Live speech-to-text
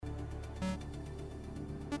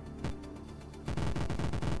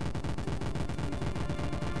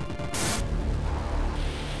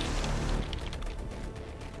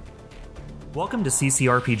Welcome to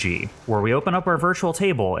CCRPG, where we open up our virtual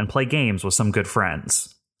table and play games with some good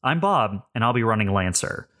friends. I'm Bob, and I'll be running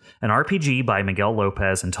Lancer, an RPG by Miguel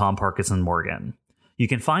Lopez and Tom Parkinson Morgan. You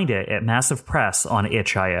can find it at Massive Press on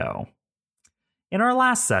itch.io. In our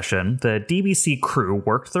last session, the DBC crew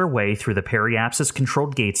worked their way through the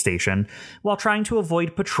Periapsis-controlled gate station while trying to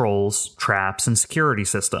avoid patrols, traps, and security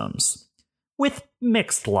systems. With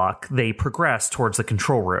mixed luck, they progressed towards the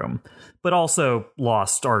control room, but also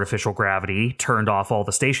lost artificial gravity, turned off all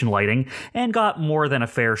the station lighting, and got more than a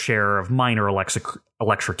fair share of minor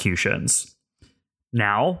electrocutions.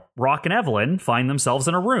 Now, Rock and Evelyn find themselves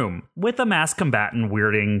in a room with a masked combatant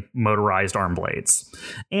wielding motorized arm blades.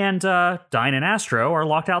 And Dine and Astro are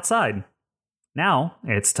locked outside. Now,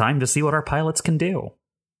 it's time to see what our pilots can do.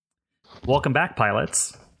 Welcome back,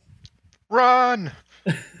 pilots. Run!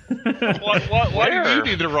 Why do you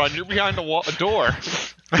need to run? You're behind a door.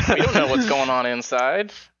 We don't know what's going on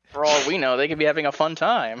inside. For all we know, they could be having a fun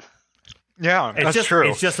time. Yeah, that's true.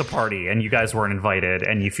 It's just a party, and you guys weren't invited,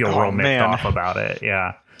 and you feel real miffed off about it.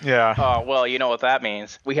 Yeah. Yeah. Oh, well, you know what that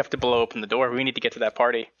means. We have to blow open the door. We need to get to that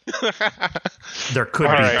party. There could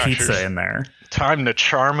be pizza in there. Time to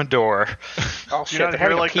charm a door. Oh, shit, You don't they're hear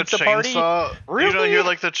having a like the pizza party? chainsaw. Really? You don't hear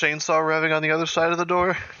like the chainsaw revving on the other side of the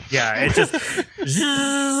door. Yeah, it just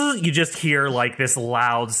you just hear like this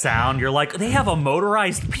loud sound. You're like, they have a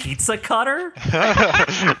motorized pizza cutter? I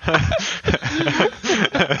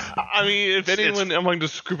mean, if anyone among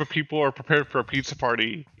this group of people are prepared for a pizza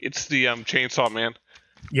party, it's the Chainsaw Man.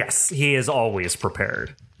 Yes, he is always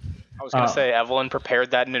prepared. I was going to say, Evelyn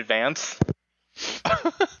prepared that in advance.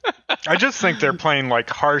 I just think they're playing like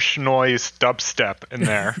harsh noise dubstep in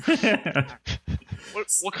there.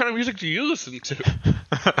 What kind of music do you listen to?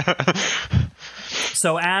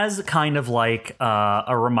 So as kind of like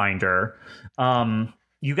a reminder,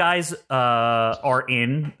 you guys are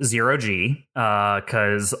in 0G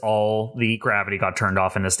because all the gravity got turned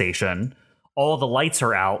off in the station. All the lights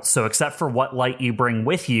are out, so except for what light you bring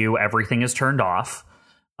with you, everything is turned off.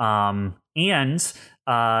 And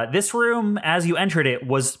this room, as you entered it,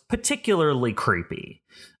 was particularly creepy.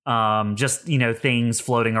 Just, things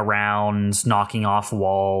floating around, knocking off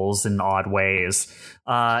walls in odd ways.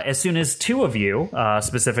 As soon as two of you,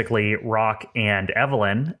 specifically Rock and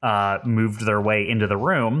Evelyn, moved their way into the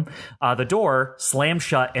room, the door slammed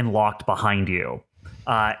shut and locked behind you.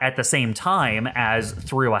 At the same time as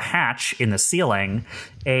through a hatch in the ceiling,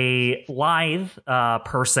 a lithe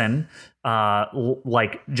person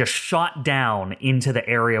just shot down into the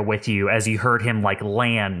area with you as you heard him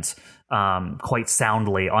land quite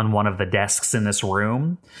soundly on one of the desks in this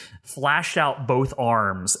room, flashed out both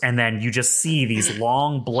arms, and then you just see these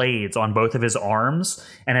long blades on both of his arms,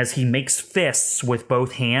 and as he makes fists with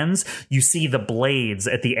both hands, you see the blades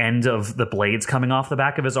at the end of the blades coming off the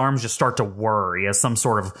back of his arms just start to whir. He has some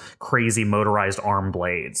sort of crazy motorized arm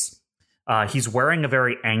blades. He's wearing a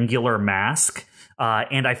very angular mask,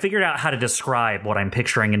 and I figured out how to describe what I'm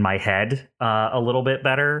picturing in my head a little bit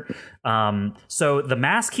better. So the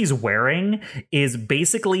mask he's wearing is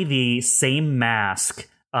basically the same mask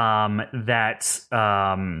that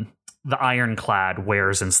the Ironclad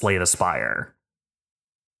wears in Slay the Spire.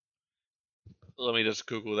 Let me just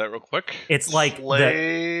Google that real quick. It's like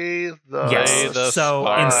Slay the so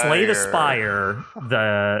Spire. in Slay the Spire,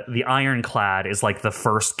 the Ironclad is like the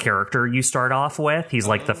first character you start off with. He's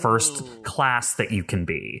like the first class that you can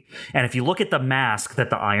be. And if you look at the mask that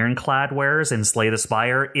the Ironclad wears in Slay the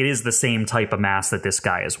Spire, it is the same type of mask that this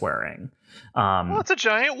guy is wearing. Oh, it's a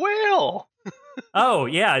giant whale. Oh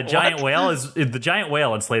yeah, the giant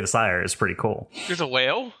whale in Slay the Spire is pretty cool. There's a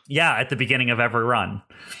whale? Yeah, at the beginning of every run.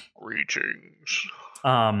 Greetings.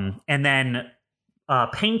 And then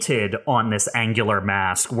painted on this angular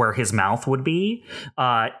mask where his mouth would be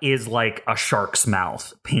is like a shark's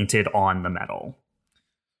mouth painted on the metal.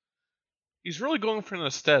 He's really going for an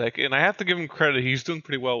aesthetic, and I have to give him credit. He's doing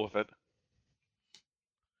pretty well with it.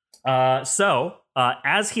 So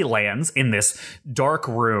as he lands in this dark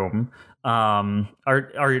room,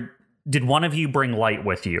 did one of you bring light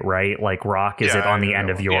with you, right? Like Rock, is it on the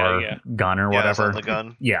end of your gun or whatever? It's on the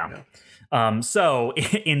gun. Yeah. So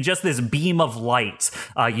in just this beam of light,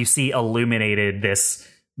 you see illuminated this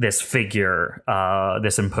figure,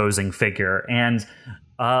 this imposing figure. And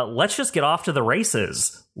let's just get off to the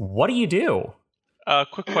races. What do you do?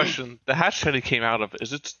 Quick question. The hatch that he came out of,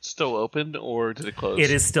 is it still open or did it close? It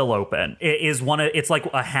is still open. It's like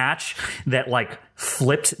a hatch that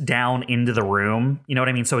flipped down into the room. You know what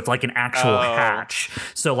I mean? So it's like an actual hatch.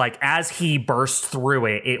 So as he burst through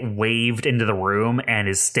it, it waved into the room and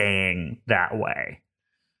is staying that way.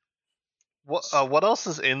 What else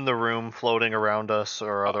is in the room floating around us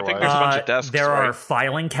or I think otherwise? there's a bunch of desks, There right? are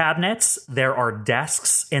filing cabinets, there are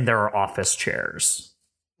desks, and there are office chairs.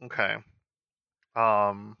 Okay.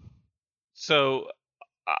 So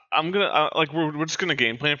I'm gonna we're just gonna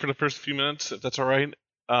game plan for the first few minutes, if that's all right.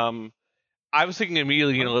 I was thinking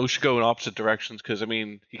immediately, we should go in opposite directions because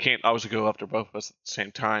he can't obviously go after both of us at the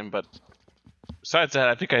same time. But besides that,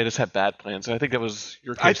 I think I just had bad plans, and I think that was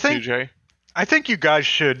your case too, Jay. I think you guys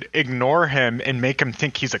should ignore him and make him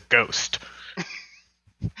think he's a ghost.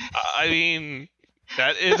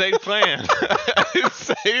 That is a plan. I didn't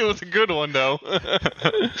say it was a good one, though.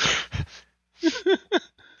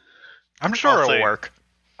 I'm sure it'll work.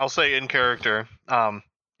 I'll say in character.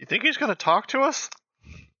 You think he's going to talk to us?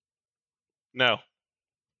 No,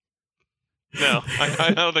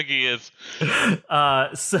 I don't think he is.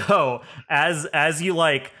 So as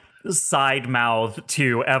you side mouth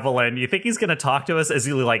to Evelyn, you think he's going to talk to us as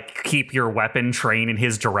you keep your weapon trained in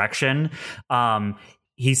his direction.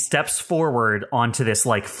 He steps forward onto this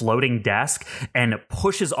floating desk and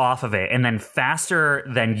pushes off of it, and then faster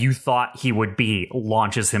than you thought he would be,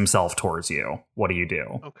 launches himself towards you. What do you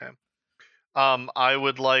do? Okay. I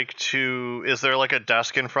would like to. Is there a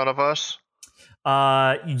desk in front of us?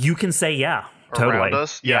 You can say yeah. Totally. Around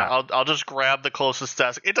us? Yeah. I'll just grab the closest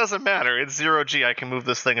desk. It doesn't matter. It's 0G. I can move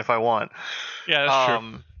this thing if I want. Yeah, that's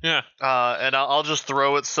true. Yeah. And I'll just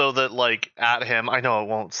throw it so that at him. I know it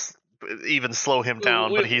won't even slow him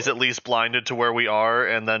down, but he's at least blinded to where we are,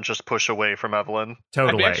 and then just push away from Evelyn.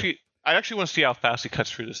 Totally. I actually want to see how fast he cuts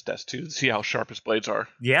through this desk too, to see how sharp his blades are.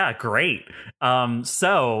 Yeah, great.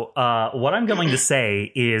 So what I'm going to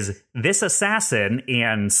say is this assassin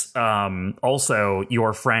and also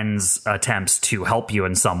your friend's attempts to help you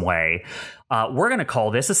in some way, we're going to call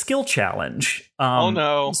this a skill challenge. Oh,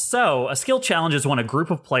 no. So a skill challenge is when a group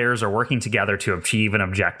of players are working together to achieve an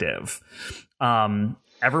objective.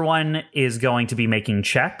 Everyone is going to be making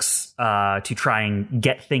checks to try and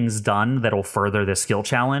get things done that'll further the skill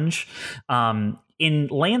challenge. In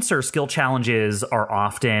Lancer, skill challenges are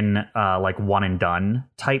often one and done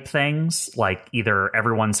type things. Either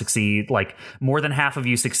everyone succeed, more than half of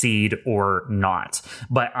you succeed or not.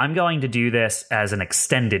 But I'm going to do this as an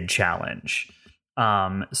extended challenge.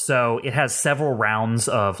 So it has several rounds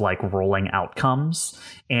of rolling outcomes,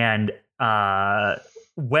 and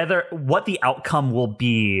what the outcome will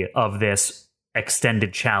be of this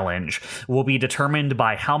extended challenge will be determined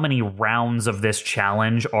by how many rounds of this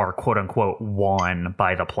challenge are quote unquote won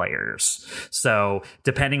by the players. So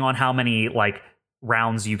depending on how many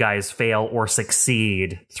rounds you guys fail or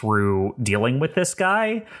succeed through dealing with this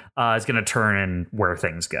guy is going to turn in where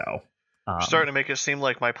things go. You're starting to make it seem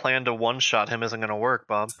like my plan to one-shot him isn't going to work,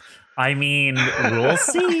 Bob. We'll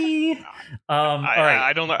see. All right.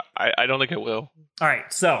 I don't know. I don't think it will. All right,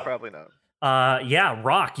 so Probably not.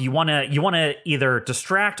 Rock, you wanna either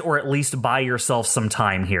distract or at least buy yourself some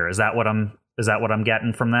time here. Is that what I'm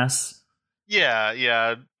getting from this?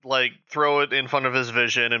 Yeah. Throw it in front of his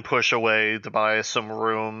vision and push away to buy some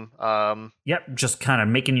room. Yep, just kind of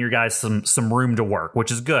making your guys some room to work,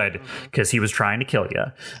 which is good because he was trying to kill you.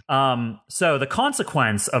 So the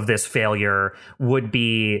consequence of this failure would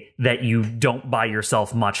be that you don't buy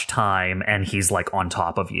yourself much time, and he's on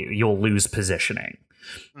top of you. You'll lose positioning.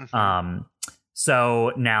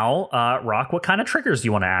 So now, Rock, what kind of triggers do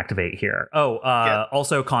you want to activate here?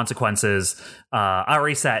 Also consequences. I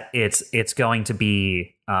already set it's going to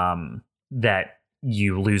be that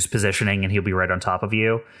you lose positioning and he'll be right on top of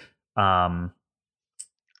you. I'm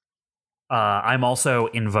also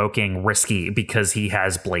invoking Risky because he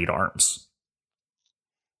has blade arms.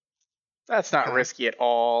 That's not risky at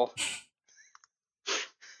all.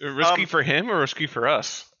 Risky for him or risky for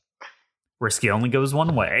us? Risky only goes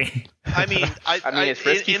one way. I mean, it's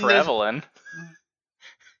risky for Evelyn.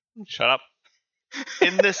 Shut up.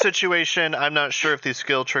 In this situation, I'm not sure if these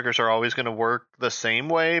skill triggers are always going to work the same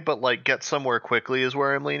way, but get somewhere quickly is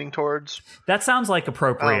where I'm leaning towards. That sounds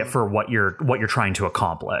appropriate for what you're trying to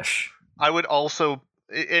accomplish. I would also.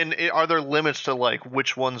 And are there limits to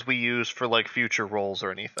which ones we use for future rolls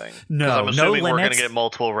or anything? No, I'm assuming no limits. We're going to get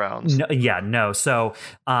multiple rounds. No. So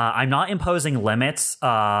I'm not imposing limits.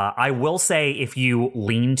 I will say if you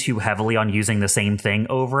lean too heavily on using the same thing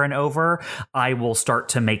over and over, I will start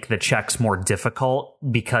to make the checks more difficult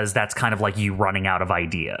because that's kind of you running out of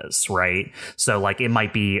ideas, right? So it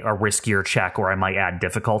might be a riskier check, or I might add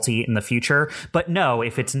difficulty in the future. But no,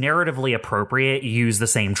 if it's narratively appropriate, use the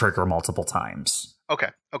same trigger multiple times. Okay.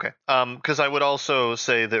 Because I would also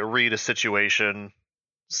say that read a situation,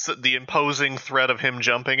 the imposing threat of him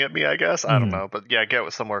jumping at me, I guess. I don't know. But yeah,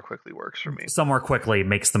 get somewhere quickly works for me. Somewhere quickly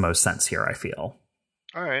makes the most sense here, I feel.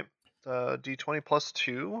 All right. D20 plus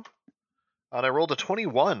 2. And I rolled a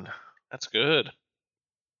 21. That's good.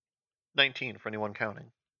 19 for anyone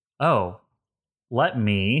counting. Oh, let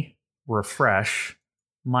me refresh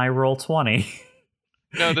my roll 20.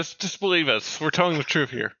 No, just believe us. We're telling the truth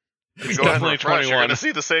here. It's Go ahead and definitely refresh. You're 21. going to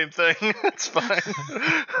see the same thing. It's fine.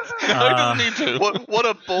 No, he doesn't need to. What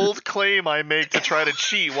a bold claim I make to try to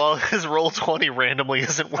cheat while his roll 20 randomly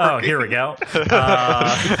isn't working. Oh, here we go.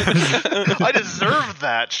 I deserve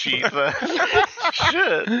that cheat then.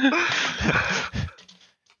 Shit.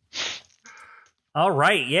 All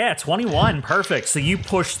right, yeah, 21, perfect. So you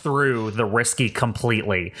push through the risky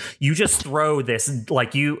completely. You just throw this,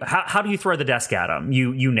 like how do you throw the desk at him?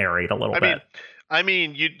 You narrate a little bit. I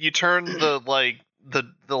mean, you turn the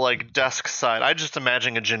desk side. I just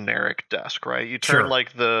imagine a generic desk, right? You turn Sure.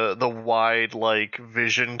 like the wide like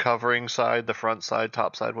vision covering side, the front side,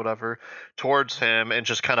 top side, whatever, towards him and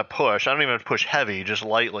just kind of push. I don't even have to push heavy, just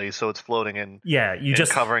lightly, so it's floating in. Yeah, you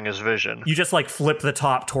just covering his vision. You just like flip the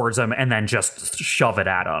top towards him and then just shove it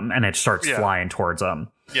at him, and it starts flying towards him.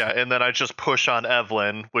 Yeah, and then I just push on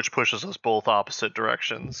Evelyn, which pushes us both opposite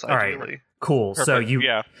directions. Ideally. All right. Cool. Perfect.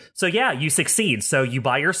 So you succeed. So you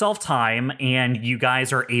buy yourself time and you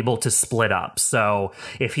guys are able to split up. So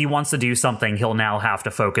if he wants to do something, he'll now have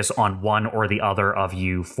to focus on one or the other of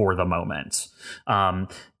you for the moment.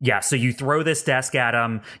 So you throw this desk at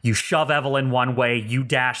him, you shove Evelyn one way, you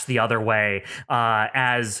dash the other way.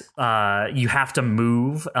 As you have to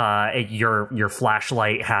move, your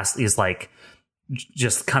flashlight is like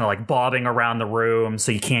just kind of like bobbing around the room,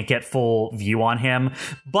 so you can't get full view on him.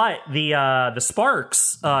 But the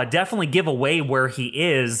sparks definitely give away where he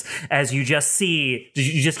is, as you just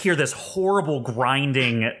hear this horrible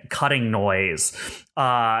grinding, cutting noise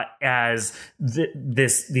as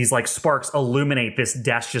these like sparks illuminate this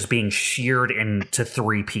desk just being sheared into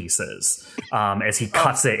 3 pieces as he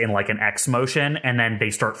cuts it in like an X motion, and then they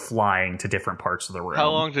start flying to different parts of the room.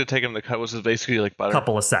 How long did it take him to cut? Was it basically like butter? A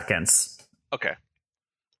couple of seconds. Okay.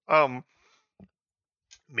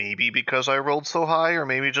 Maybe because I rolled so high, or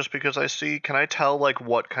maybe just because I see. Can I tell like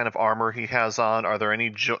what kind of armor he has on? Are there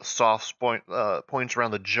any soft points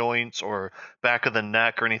around the joints or back of the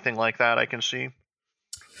neck or anything like that I can see?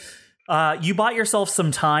 You bought yourself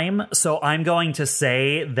some time, so I'm going to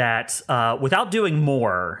say that without doing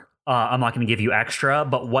more, I'm not going to give you extra,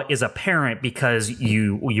 but what is apparent, because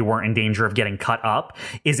you weren't in danger of getting cut up,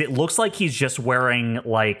 is it looks like he's just wearing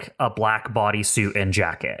like a black bodysuit and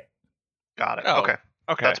jacket. Got it. Oh, Okay.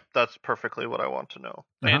 Okay. That's perfectly what I want to know.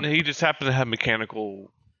 And he just happened to have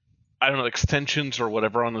mechanical, I don't know, extensions or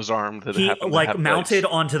whatever on his arm that He happened like to have mounted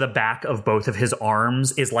blades. onto the back of both of his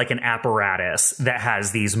arms is like an apparatus that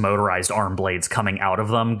has these motorized arm blades coming out of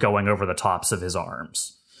them, going over the tops of his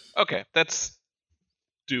arms. Okay, that's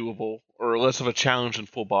doable, or less of a challenge than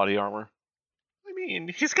full body armor. I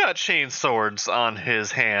mean, he's got chain swords on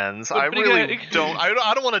his hands. But I really again, don't.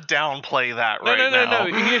 I don't want to downplay that No, right now.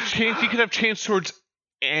 no. He could have chain swords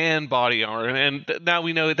and body armor, and now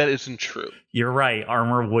we know that isn't true. You're right.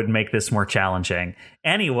 Armor would make this more challenging.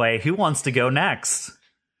 Anyway, who wants to go next?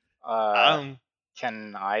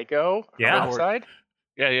 Can I go? Yeah. Outside?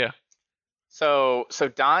 Yeah. So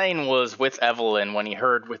Dine was with Evelyn when he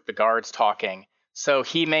heard with the guards talking. So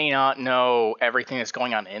he may not know everything that's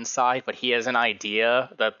going on inside, but he has an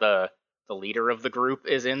idea that the leader of the group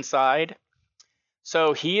is inside.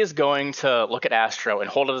 So he is going to look at Astro and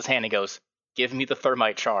hold out his hand and goes, "Give me the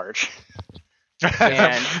thermite charge."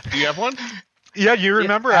 And Do you have one? Yeah, you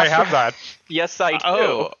remember I have that. yes, I do.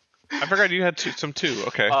 Oh, I forgot you had some too.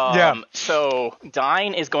 Okay. Yeah. So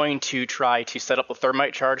Dine is going to try to set up the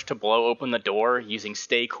thermite charge to blow open the door using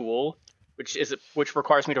Stay Cool, which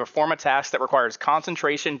requires me to perform a task that requires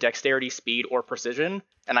concentration, dexterity, speed, or precision.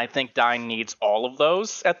 And I think Dine needs all of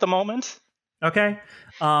those at the moment. Okay.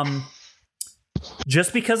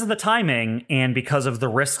 Just because of the timing and because of the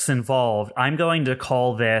risks involved, I'm going to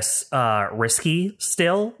call this risky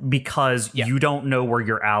still, because you don't know where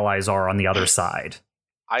your allies are on the other side.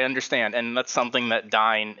 I understand, and that's something that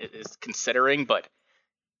Dine is considering, but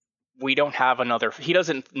we don't have he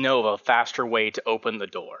doesn't know of a faster way to open the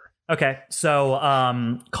door. Okay, so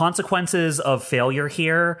consequences of failure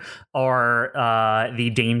here are the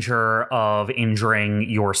danger of injuring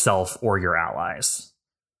yourself or your allies.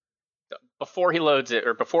 Before he loads it,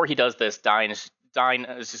 or before he does this, Dine is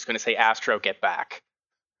just going to say, "Astro, get back."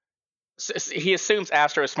 He assumes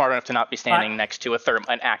Astro is smart enough to not be standing next to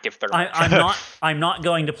an active thermite. I'm not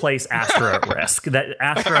going to place Astro at risk. That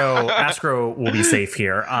Astro will be safe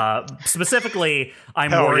here. Specifically,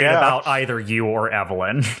 I'm worried about either you or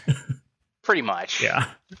Evelyn. Pretty much. Yeah.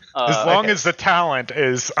 As long as the talent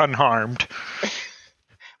is unharmed.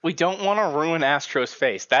 We don't want to ruin Astro's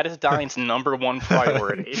face. That is Dine's number one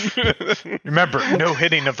priority. Remember, no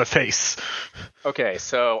hitting of the face. Okay,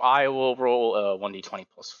 so I will roll a 1d20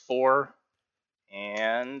 plus 4,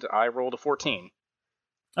 and I rolled a 14.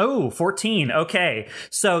 Oh, 14. Okay.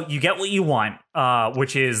 So you get what you want,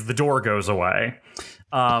 which is the door goes away.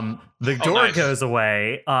 The door nice. goes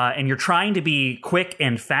away, and you're trying to be quick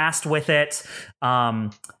and fast with it.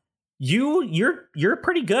 You're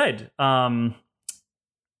pretty good.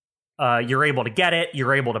 You're able to get it.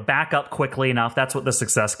 You're able to back up quickly enough. That's what the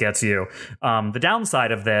success gets you. The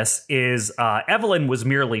downside of this is Evelyn was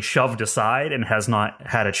merely shoved aside and has not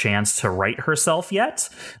had a chance to right herself yet.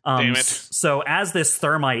 Damn it. So as this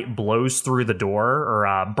thermite blows through the door,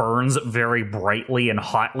 or burns very brightly and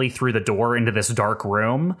hotly through the door into this dark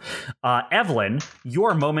room, Evelyn,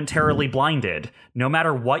 you're momentarily blinded. No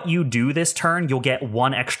matter what you do this turn, you'll get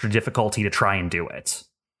one extra difficulty to try and do it.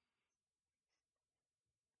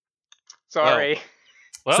 Sorry.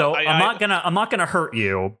 Well, So I'm not gonna hurt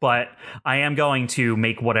you, but I am going to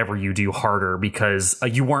make whatever you do harder because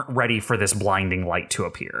you weren't ready for this blinding light to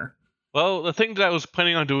appear. Well, the thing that I was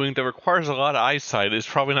planning on doing that requires a lot of eyesight is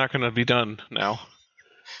probably not going to be done now.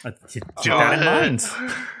 Keep that in mind.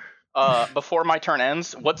 Before my turn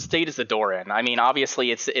ends, what state is the door in? I mean,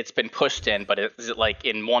 obviously it's been pushed in, but is it like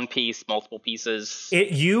in one piece, multiple pieces?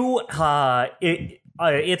 It's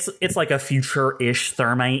like a future-ish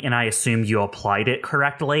thermite, and I assume you applied it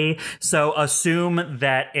correctly. So assume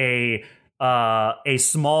that a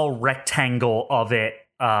small rectangle of it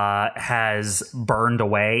has burned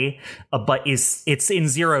away, but it's in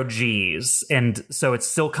 0 Gs, and so it's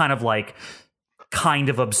still kind of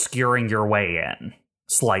obscuring your way in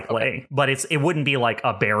slightly. Okay. But it wouldn't be like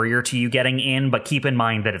a barrier to you getting in, but keep in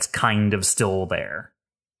mind that it's kind of still there.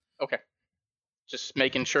 Okay. Just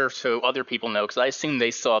making sure so other people know, because I assume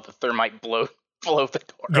they saw the thermite blow the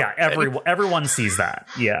door. Yeah, everyone sees that.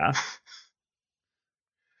 Yeah.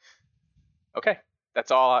 Okay.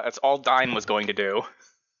 That's all Dine was going to do.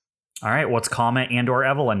 All right, what's Comet and or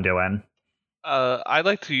Evelyn doing? I'd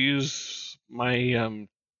like to use my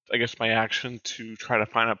my action to try to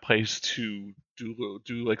find a place to do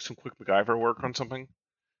like some quick MacGyver work on something.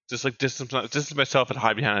 Just like distance myself and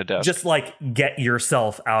hide behind a desk. Just like get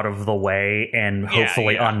yourself out of the way and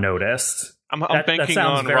hopefully unnoticed. I'm that banking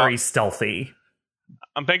sounds on very Rock, stealthy.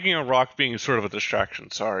 I'm banking on Rock being sort of a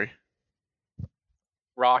distraction. Sorry.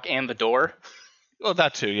 Rock and the door? Well,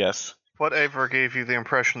 that too, yes. Whatever gave you the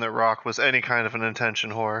impression that Rock was any kind of an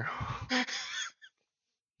intention whore?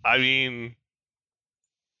 I mean,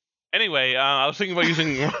 anyway, I was thinking about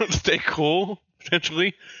using Stay Cool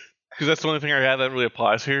potentially. Because that's the only thing I had that really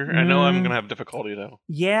applies here. I know I'm going to have difficulty, though.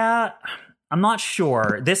 Yeah, I'm not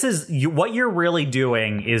sure. This is what you're really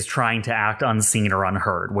doing is trying to act unseen or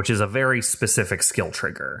unheard, which is a very specific skill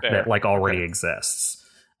trigger that already exists.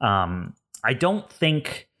 I don't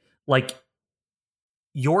think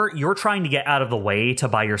you're trying to get out of the way to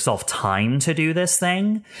buy yourself time to do this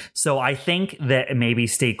thing. So I think that maybe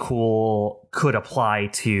Stay Cool could apply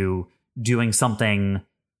to doing something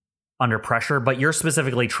under pressure, but you're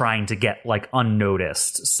specifically trying to get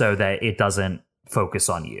unnoticed so that it doesn't focus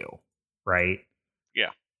on you, right? Yeah.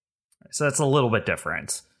 So that's a little bit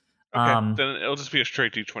different. Okay, then it'll just be a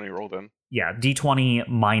straight D20 roll then. Yeah, D20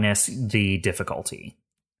 minus the difficulty.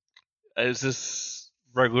 Is this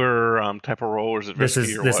regular type of roll, or is it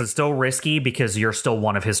risky? This is still risky because you're still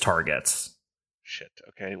one of his targets. Shit.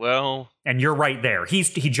 Okay. Well, and you're right there. He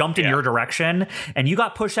jumped in your direction, and you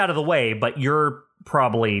got pushed out of the way, but you're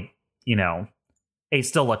probably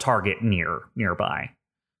still a target nearby.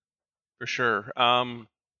 For sure.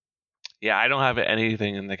 Yeah, I don't have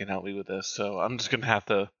anything that can help me with this, so I'm just gonna have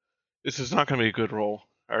to. This is not gonna be a good roll.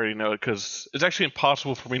 I already know it because it's actually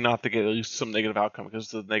impossible for me not to get at least some negative outcome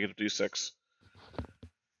because of the negative D6.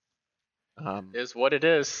 Is what it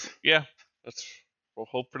is. Yeah, we'll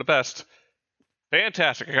hope for the best.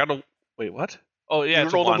 Fantastic. I got a wait. What? Oh yeah, you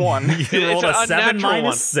rolled a 1. You rolled a 7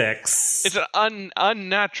 minus 6. It's an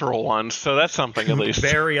unnatural one, so that's something at least.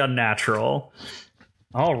 Very unnatural.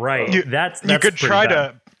 All right, that's you could try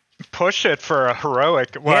bad. to push it for a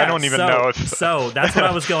heroic. Well, I don't even know if so. That's what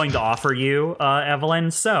I was going to offer you,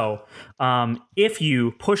 Evelyn. So, if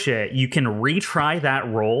you push it, you can retry that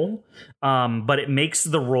roll, but it makes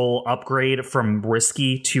the roll upgrade from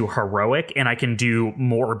risky to heroic, and I can do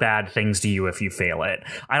more bad things to you if you fail it.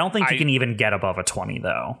 I don't think you can even get above a 20,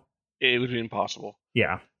 though. It would be impossible.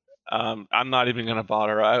 Yeah. I'm not even going to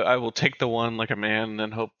bother. I will take the one like a man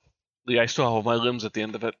and hope I still have my limbs at the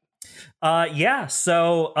end of it.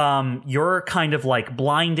 So you're kind of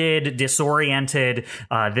blinded, disoriented.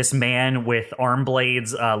 This man with arm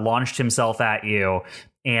blades launched himself at you,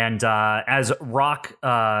 And as Rock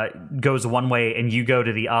goes one way and you go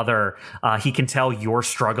to the other, he can tell you're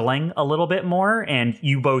struggling a little bit more, and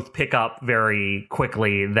you both pick up very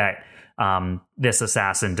quickly that this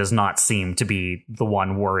assassin does not seem to be the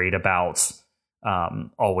one worried about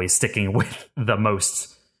always sticking with the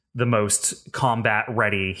most combat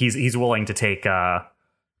ready. He's willing to take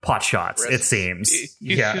pot shots. It seems.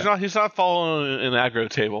 He's not following an aggro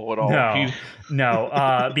table at all.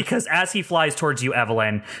 No, because as he flies towards you,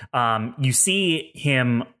 Evelyn, you see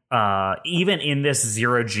him. Even in this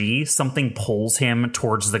 0G, something pulls him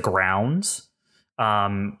towards the ground.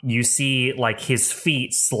 You see like his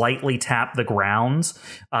feet slightly tap the ground,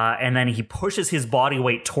 and then he pushes his body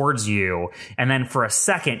weight towards you, and then for a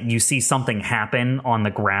second you see something happen on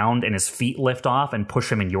the ground and his feet lift off and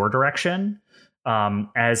push him in your direction,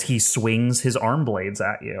 as he swings his arm blades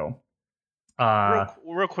at you.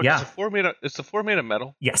 Real quick, yeah. Is the floor made of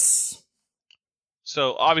metal? Yes.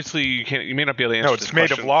 So obviously you may not be able to answer. No, it's this made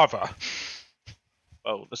question. of lava.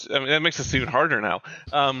 Oh, that makes this even harder now.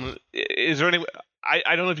 Is there any?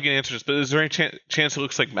 I don't know if you can answer this, but is there any chance it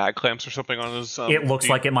looks like mag clamps or something on his? It looks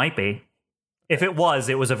like it might be. If it was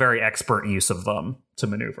a very expert use of them to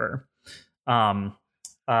maneuver.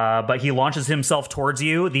 But he launches himself towards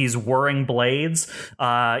you. These whirring blades.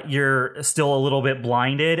 You're still a little bit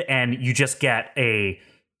blinded, and you just get a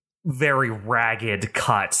very ragged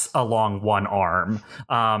cut along one arm.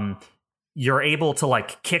 You're able to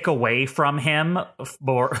like kick away from him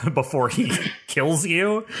before he kills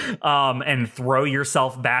you, and throw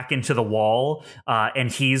yourself back into the wall. And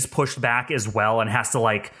he's pushed back as well and has to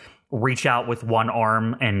like reach out with one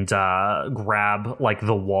arm and grab like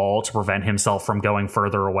the wall to prevent himself from going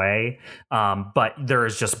further away. But there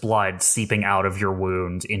is just blood seeping out of your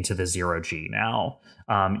wound into the 0G now.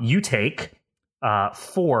 You take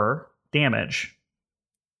 4 damage.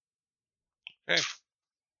 Okay.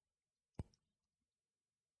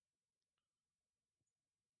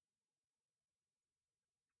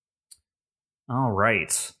 All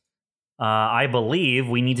right. I believe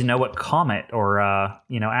we need to know what Comet or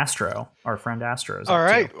Astro, our friend Astro, is All up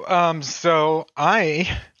right. to. So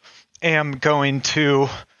I am going to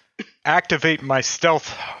activate my stealth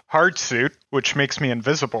hard suit, which makes me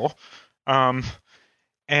invisible. And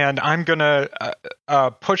I'm going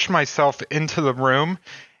to push myself into the room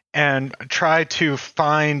and try to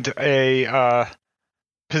find a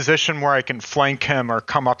position where I can flank him or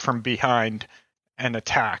come up from behind and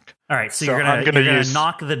attack. All right, so you're gonna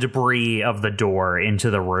knock the debris of the door into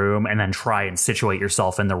the room and then try and situate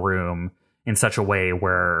yourself in the room in such a way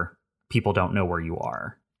where people don't know where you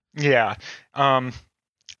are. Yeah. And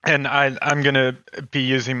I'm gonna be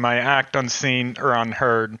using my act unseen or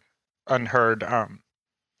unheard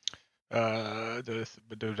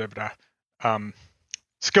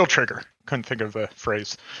skill trigger. Couldn't think of the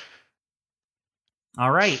phrase. All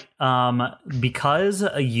right. Because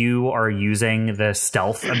you are using the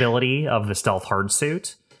stealth ability of the stealth hard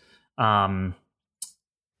suit, and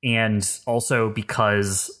also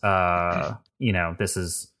because this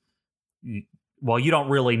is, well, you don't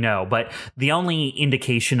really know, but the only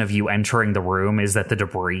indication of you entering the room is that the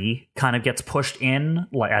debris kind of gets pushed in,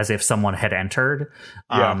 like as if someone had entered.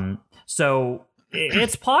 Yeah. So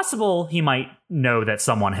it's possible he might know that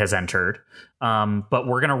someone has entered. But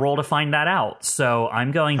we're going to roll to find that out. So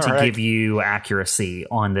I'm going to give you accuracy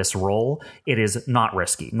on this roll. It is not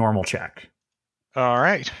risky. Normal check. All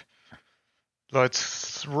right.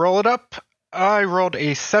 Let's roll it up. I rolled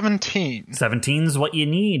a 17. 17 is what you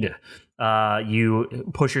need.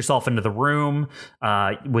 You push yourself into the room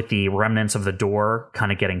with the remnants of the door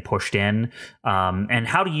kind of getting pushed in. And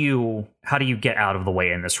how do you get out of the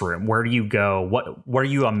way in this room? Where do you go? What are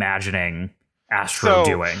you imagining Astro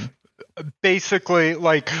doing? Basically,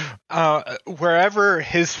 like wherever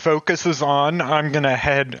his focus is on, I'm gonna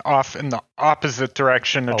head off in the opposite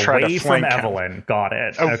direction and try to flank him. Away from Evelyn. Got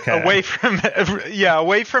it. Okay.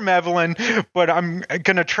 Away from Evelyn, but I'm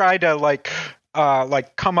gonna try to like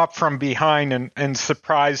come up from behind and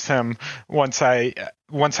surprise him once I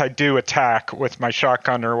do attack with my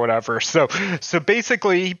shotgun or whatever. So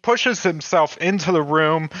basically he pushes himself into the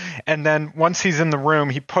room, and then once he's in the room,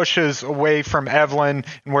 he pushes away from Evelyn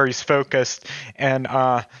and where he's focused, and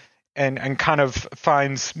kind of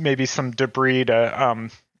finds maybe some debris to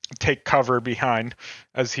take cover behind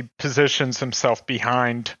as he positions himself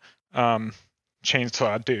behind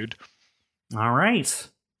Chainsaw Dude. All right.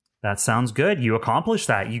 That sounds good. You accomplish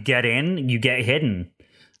that. You get in, you get hidden.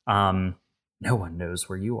 No one knows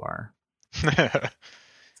where you are.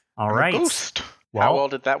 All right. Ghost. How well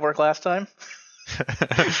did that work last time?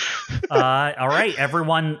 All right,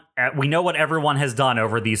 everyone. We know what everyone has done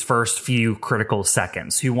over these first few critical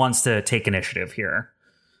seconds. Who wants to take initiative here?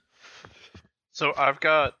 So I've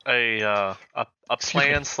got a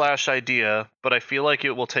plan / idea, but I feel like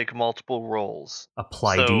it will take multiple rolls. A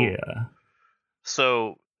plidea.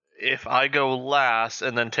 So if I go last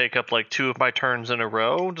and then take up like 2 of my turns in a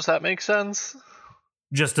row, does that make sense?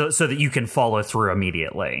 Just so that you can follow through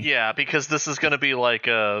immediately. Yeah, because this is going to be like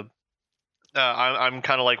I'm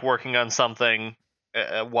kind of like working on something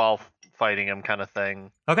while fighting him, kind of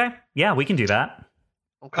thing. Okay, yeah, we can do that.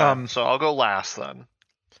 Okay, so I'll go last then.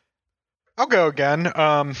 I'll go again.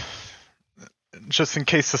 Just in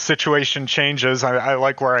case the situation changes, I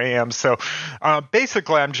like where I am. So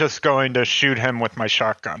basically, I'm just going to shoot him with my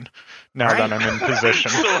shotgun now that I'm in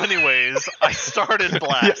position. So anyways, I started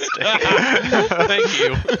blasting. Thank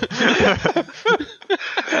you.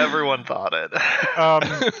 Everyone thought it.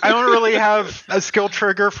 I don't really have a skill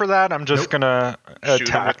trigger for that. I'm just going to Shoot him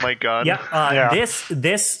attack. with my gun. Yeah,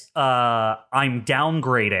 this I'm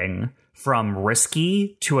downgrading from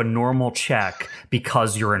risky to a normal check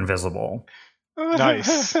because you're invisible.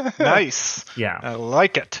 Nice. Nice. Yeah. I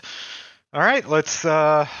like it. All right, let's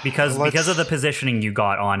because of the positioning you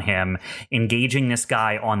got on him, engaging this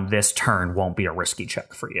guy on this turn won't be a risky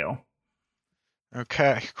check for you.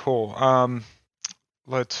 Okay, cool.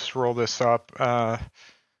 Let's roll this up.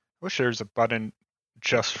 Wish there's a button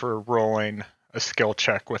just for rolling a skill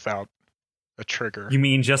check without a trigger. You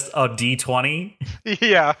mean just a D20?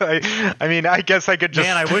 Yeah, I mean, I guess I could just.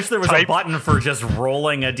 Man, I wish there was a button for just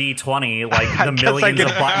rolling a D20, like the millions of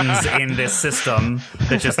buttons in this system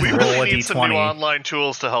that just We roll really a need some new D20. online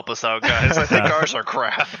tools to help us out, guys. I think ours are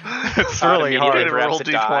crap. It's really immediately hard. Need to grabs roll a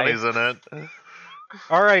die. D20s in it.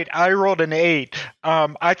 All right, I rolled an 8.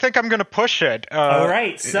 I think I'm going to push it. All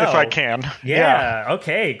right, so if I can. Yeah,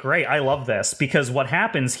 okay, great. I love this because what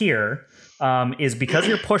happens here is because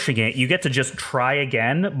you're pushing it, you get to just try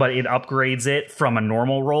again, but it upgrades it from a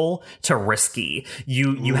normal roll to risky.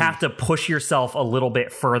 You have to push yourself a little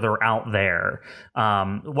bit further out there.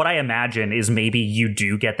 What I imagine is maybe you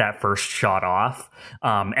do get that first shot off,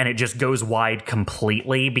 and it just goes wide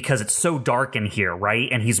completely because it's so dark in here, right?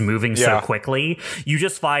 And he's moving so quickly. You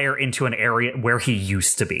just fire into an area where he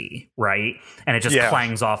used to be, right? And it just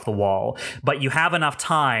clangs off the wall. But you have enough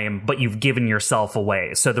time, but you've given yourself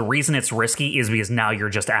away. So the reason it's risky is because now you're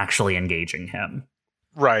just actually engaging him.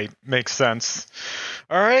 Right, makes sense.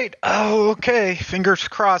 All right. Oh, okay. Fingers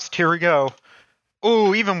crossed. Here we go.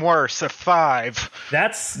 Ooh, even worse. A 5.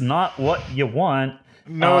 That's not what you want.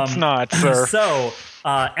 No, it's not, sir. So,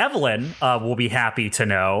 Evelyn will be happy to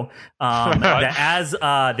know that as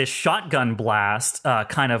this shotgun blast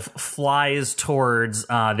kind of flies towards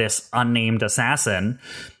this unnamed assassin.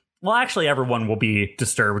 Well, actually, everyone will be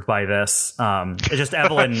disturbed by this. It's just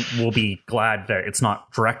Evelyn will be glad that it's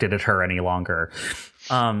not directed at her any longer.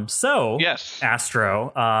 So, Yes.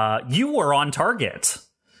 Astro, you were on target.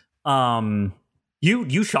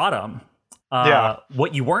 You shot him.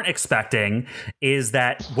 What you weren't expecting is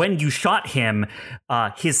that when you shot him,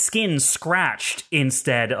 his skin scratched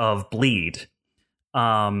instead of bleed.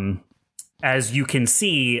 As you can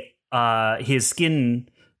see, his skin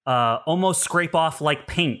almost scrape off like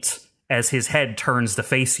paint as his head turns to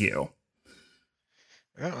face you.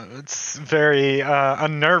 It's very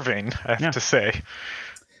unnerving, I have to say.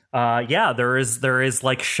 There is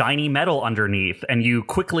like shiny metal underneath, and you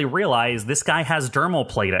quickly realize this guy has dermal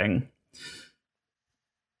plating.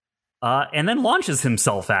 And then launches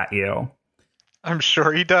himself at you. I'm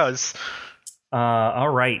sure he does. All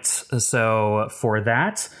right. So for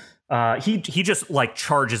that, he just like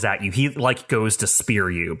charges at you. He like goes to spear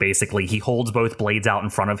you. Basically, he holds both blades out in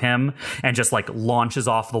front of him and just like launches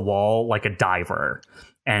off the wall like a diver.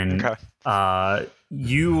 And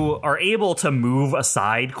you are able to move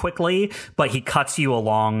aside quickly, but he cuts you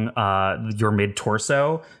along your mid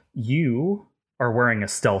torso. You are wearing a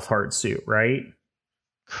stealth hard suit, right?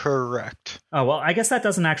 Correct. Oh, well, I guess that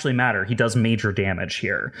doesn't actually matter. He does major damage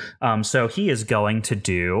here. So he is going to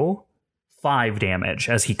do 5 damage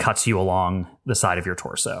as he cuts you along the side of your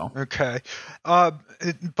torso. Okay. Bob,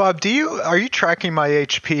 are you tracking my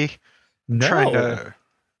HP? No.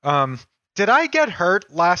 Did I get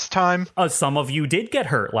hurt last time? Some of you did get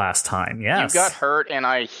hurt last time, yes. You got hurt, and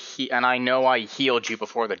I know I healed you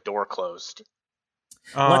before the door closed.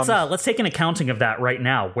 Let's take an accounting of that right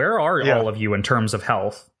now. Where are all of you in terms of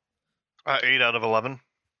health? 8 out of 11.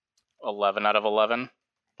 11 out of 11.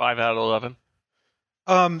 5 out of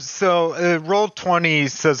 11. So roll 20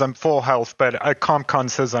 says I'm full health, but CompCon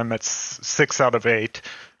says I'm at 6 out of 8.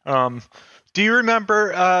 Do you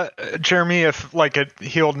remember, Jeremy, if like it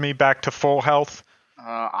healed me back to full health?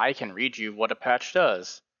 I can read you what a patch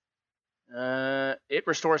does. It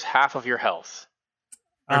restores half of your health.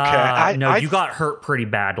 Okay. You got hurt pretty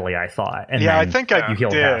badly, I thought. And yeah, I then think I you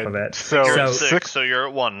healed did. half of it. So, You're at So- 6, so you're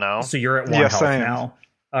at 1 now. So you're at 1 Yes, health I am. now.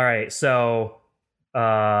 All right, so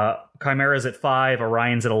Chimera's at 5,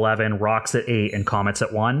 Orion's at 11, Rock's at 8, and Comet's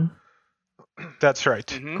at 1. that's right.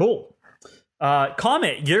 Mhm. Cool.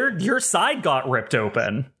 Comet, your side got ripped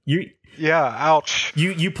open. Yeah, ouch.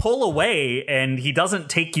 You pull away, and he doesn't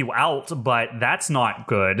take you out, but that's not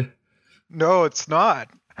good. No, it's not.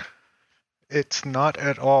 It's not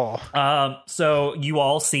at all. So you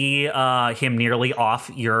all see him nearly off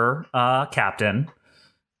your captain.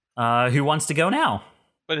 Who wants to go now?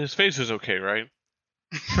 But his face is okay, right?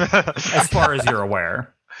 As far as you're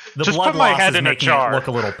aware, the Just blood put my loss head is in a making jar. it look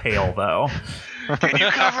a little pale, though. Can you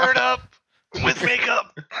cover it up with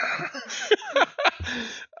makeup?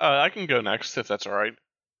 I can go next if that's all right.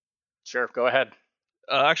 Sure, go ahead.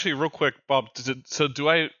 Actually, real quick, Bob.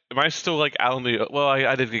 Am I still like out in the? Well,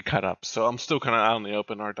 I did get cut up, so I'm still kind of out in the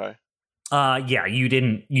open, aren't I? Yeah, you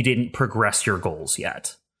didn't progress your goals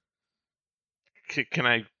yet. Can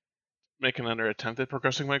I make another attempt at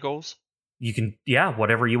progressing my goals? You can, yeah,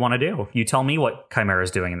 whatever you want to do. You tell me what Chimera is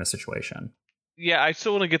doing in this situation. Yeah, I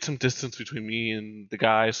still want to get some distance between me and the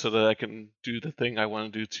guy so that I can do the thing I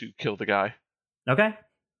want to do to kill the guy. Okay.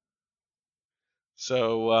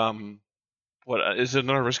 So, what is it?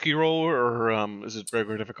 Another risky roll, or is it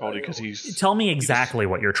regular difficulty? Because he's Tell me exactly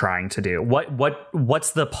what you're trying to do.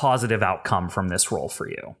 What's the positive outcome from this roll for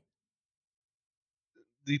you?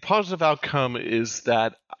 the positive outcome is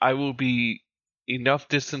that I will be enough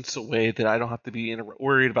distance away that I don't have to be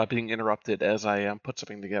worried about being interrupted as I put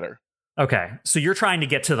something together. Okay, so you're trying to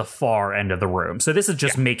get to the far end of the room. So this is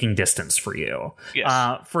just making distance for you.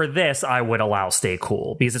 Yes. For this, I would allow stay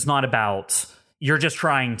cool because it's not about, you're just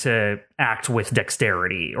trying to act with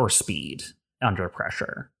dexterity or speed under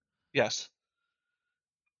pressure. Yes.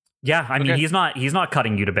 Yeah, I mean, Okay. he's not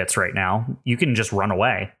cutting you to bits right now. You can just run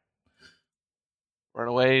away. Run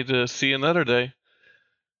away to see another day.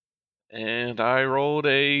 And I rolled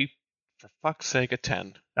for fuck's sake, a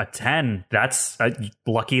 10. A 10. That's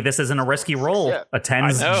lucky this isn't a risky roll. Yeah. A 10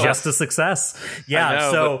 is I know. just a success. Yeah, I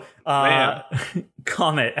know, so man.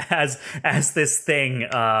 Comet, as this thing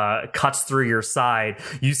cuts through your side,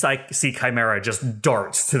 you see Chimera just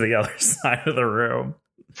dart to the other side of the room.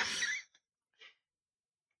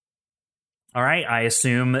 All right, I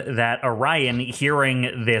assume that Orion,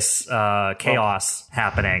 hearing this chaos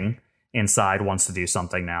happening inside, wants to do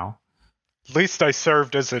something now. At least I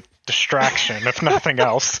served as a distraction, if nothing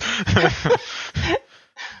else.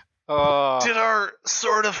 Did our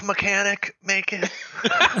sort of mechanic make it?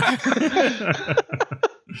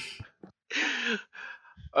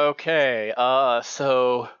 Okay,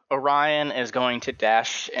 so Orion is going to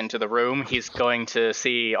dash into the room. He's going to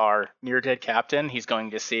see our near-dead captain. He's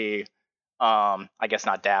going to see, I guess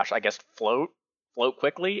not dash, I guess float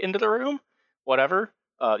quickly into the room, whatever,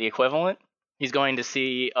 the equivalent. He's going to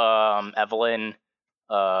see Evelyn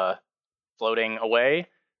floating away.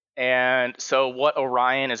 And so what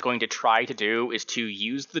Orion is going to try to do is to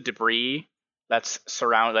use the debris that's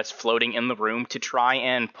floating in the room to try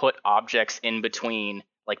and put objects in between,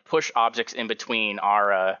 like push objects in between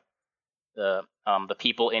our the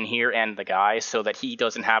people in here and the guy, so that he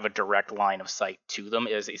doesn't have a direct line of sight to them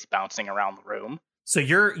as he's bouncing around the room. So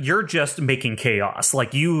you're just making chaos.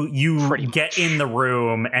 Like you Pretty get much. in the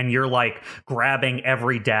room and you're like grabbing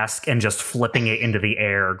every desk and just flipping it into the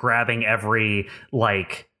air, grabbing every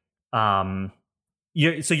like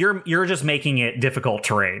you're just making it difficult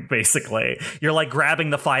terrain, basically. You're like grabbing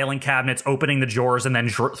the filing cabinets, opening the drawers, and then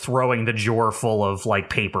throwing the drawer full of like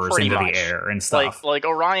papers Pretty into much. the air and stuff. Like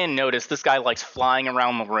Orion noticed, this guy likes flying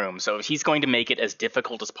around the room, so he's going to make it as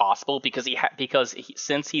difficult as possible because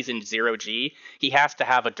since he's in 0G, he has to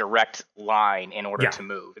have a direct line in order Yeah. to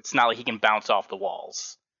move. It's not like he can bounce off the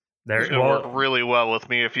walls. There, It work really well with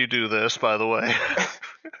me if you do this, by the way.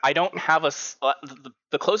 I don't have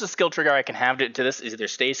the closest skill trigger I can have to this is either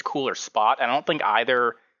stays cool or spot. I don't think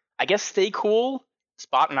either. I guess stay cool,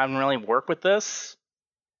 spot, and I don't really work with this,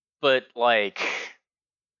 but like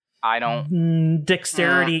I don't.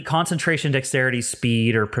 Dexterity, concentration, dexterity,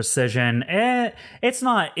 speed, or precision. It's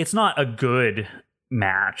not a good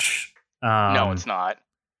match. No, it's not.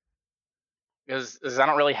 Because I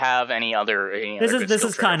don't really have any other. This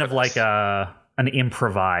is kind of like an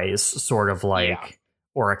improvise sort of like, Yeah.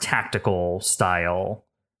 or a tactical style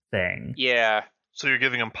thing. Yeah, So you're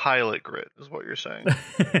giving him pilot grit, is what you're saying.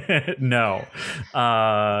 No.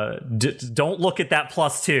 Don't look at that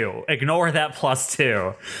 +2. Ignore that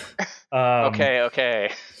 +2.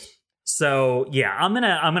 Okay. So yeah, I'm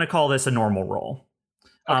gonna call this a normal roll.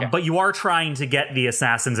 Okay. But you are trying to get the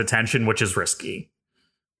assassin's attention, which is risky.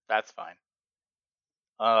 That's fine.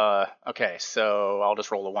 Okay, so I'll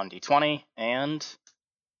just roll a 1d20, and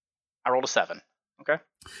I rolled a 7. Okay.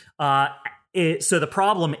 So the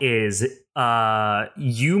problem is,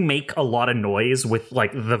 you make a lot of noise with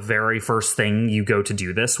like the very first thing you go to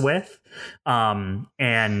do this with,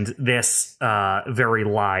 and this very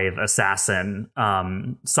live assassin,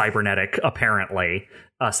 cybernetic apparently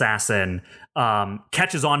assassin,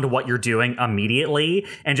 catches on to what you're doing immediately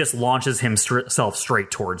and just launches himself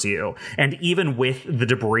straight towards you. And even with the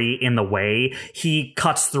debris in the way, he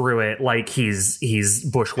cuts through it like he's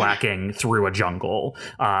bushwhacking through a jungle.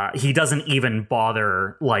 He doesn't even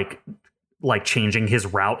bother like changing his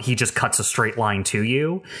route. He just cuts a straight line to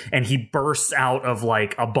you, and he bursts out of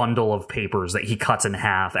like a bundle of papers that he cuts in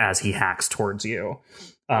half as he hacks towards you.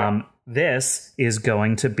 This is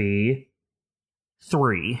going to be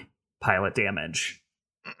 3 pilot damage.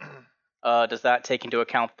 Does that take into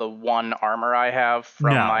account the 1 armor I have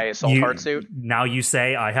from my assault hard suit? Now you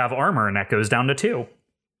say I have armor, and that goes down to 2.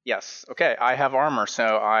 Yes. Okay, I have armor, so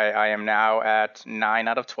I am now at 9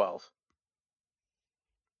 out of 12.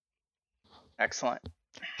 Excellent.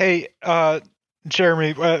 Hey,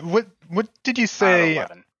 Jeremy, what did you say?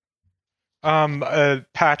 11.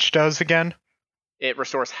 Patch does again? It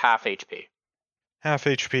restores half HP. Half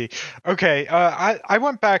HP. Okay, I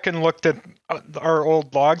went back and looked at our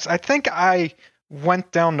old logs. I think I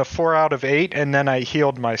went down to 4 out of 8, and then I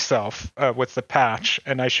healed myself with the patch,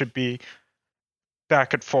 and I should be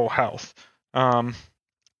back at full health.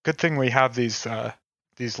 Good thing we have these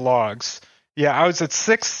logs. Yeah, I was at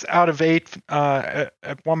 6 out of 8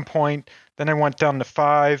 at one point. Then I went down to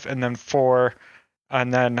 5, and then 4,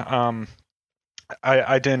 and then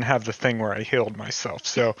I didn't have the thing where I healed myself.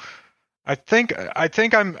 So I think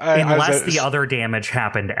I'm unless the other damage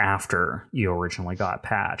happened after you originally got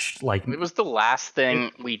patched. Like it was the last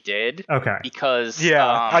thing we did. Okay. Because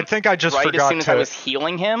I think I just forgot as soon as I was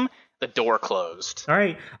healing him, the door closed. All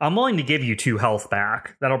right, I'm willing to give you 2 health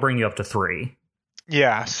back. That'll bring you up to 3.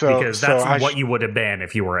 Yeah, because that's what you would have been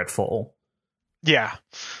if you were at full. Yeah.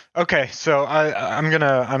 Okay, so I'm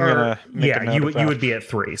gonna make a note you of that. you would be at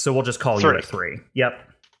 3, so we'll just call you at 3. Yep.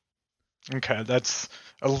 Okay, that's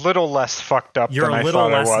a little less fucked up You're than a little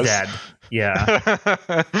I thought less I was. dead. Yeah.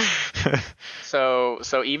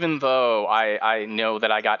 So even though I know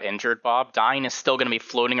that I got injured, Bob, Dine is still going to be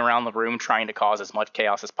floating around the room trying to cause as much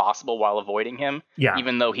chaos as possible while avoiding him. Yeah.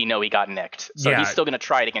 Even though he got nicked. So he's still going to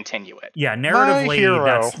try to continue it. Yeah,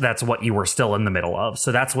 narratively, that's what you were still in the middle of.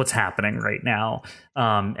 So that's what's happening right now.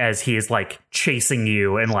 As he is like chasing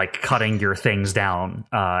you and like cutting your things down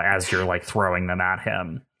as you're like throwing them at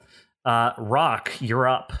him. Rock, you're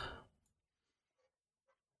up.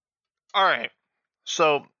 All right.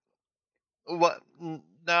 So, what?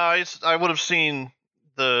 Now I would have seen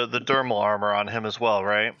the dermal armor on him as well,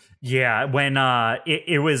 right? Yeah, when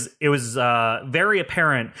it was very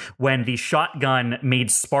apparent when the shotgun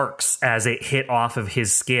made sparks as it hit off of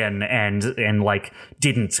his skin and like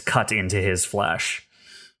didn't cut into his flesh.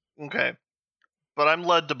 Okay. But I'm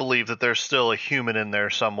led to believe that there's still a human in there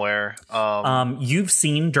somewhere. You've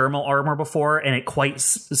seen dermal armor before, and it quite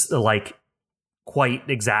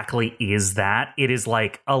exactly is that. It is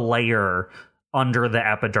like a layer under the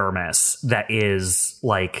epidermis that is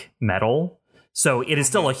like metal. So it is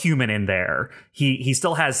still a human in there. He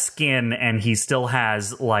still has skin and he still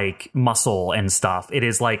has like muscle and stuff. It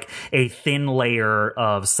is like a thin layer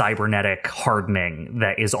of cybernetic hardening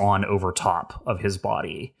that is on over top of his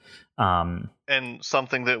body. And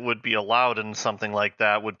something that would be allowed in something like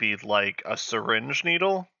that would be like a syringe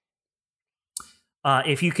needle.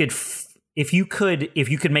 If you could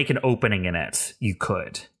make an opening in it, you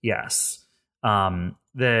could. Yes.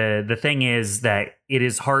 The thing is that it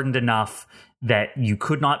is hardened enough that you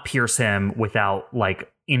could not pierce him without like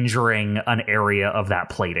injuring an area of that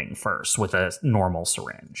plating first with a normal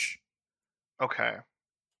syringe. Okay.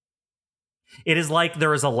 It is like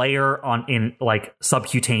there is a layer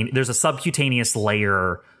there's a subcutaneous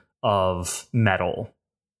layer of metal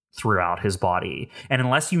throughout his body. And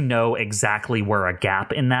unless you know exactly where a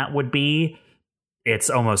gap in that would be, it's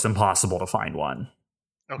almost impossible to find one.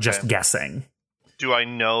 Okay. Just guessing. Do I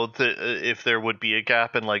know that if there would be a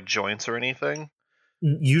gap in like joints or anything?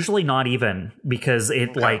 Usually not even, because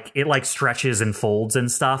it stretches and folds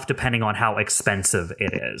and stuff depending on how expensive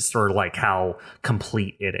it is or like how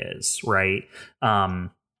complete it is, right?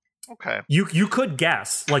 Okay. You could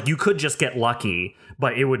guess, like you could just get lucky,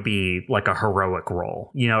 but it would be like a heroic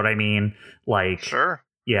roll. You know what I mean? Like Sure.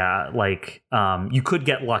 yeah, like you could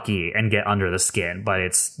get lucky and get under the skin, but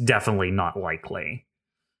it's definitely not likely.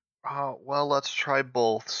 Well, let's try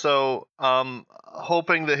both. So,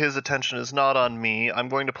 hoping that his attention is not on me, I'm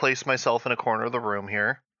going to place myself in a corner of the room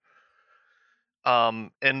here.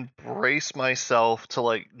 And brace myself to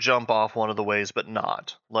like jump off one of the ways, but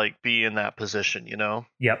not like be in that position, you know?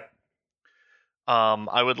 Yep.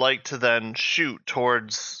 I would like to then shoot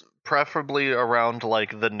towards, preferably around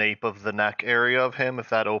like the nape of the neck area of him, if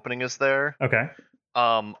that opening is there. Okay.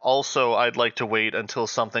 Also, I'd like to wait until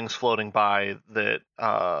something's floating by that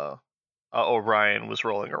Orion was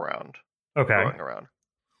rolling around. Okay. Rolling around.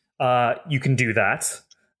 You can do that.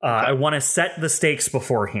 I want to set the stakes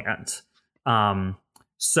beforehand.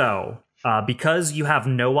 Because you have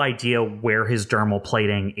no idea where his dermal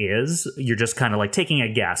plating is, you're just kind of like taking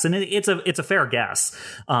a guess, and it's a fair guess.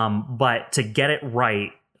 But to get it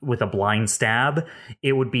right with a blind stab,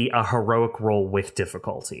 it would be a heroic roll with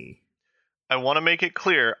difficulty. I want to make it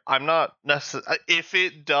clear, I'm not necessarily. If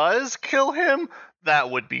it does kill him, that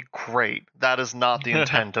would be great. That is not the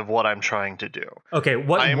intent of what I'm trying to do. Okay,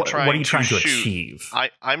 what are you trying to achieve?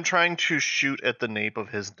 I'm trying to shoot at the nape of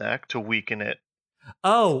his neck to weaken it.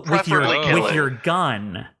 Oh, with Preferably your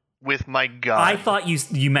gun. With my gun. I thought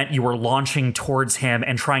you meant you were launching towards him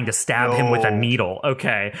and trying to stab him with a needle.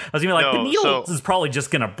 Okay. I was gonna be like, the needle is probably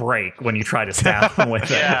just gonna break when you try to stab him with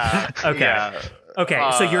it. Yeah. Okay. Yeah.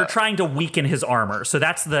 Okay, so you're trying to weaken his armor. So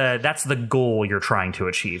that's the goal you're trying to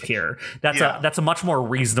achieve here. That's a much more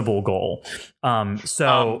reasonable goal.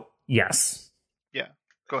 Yes. Yeah.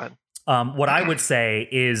 Go ahead. What I would say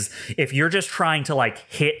is if you're just trying to like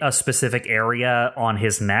hit a specific area on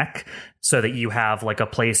his neck so that you have like a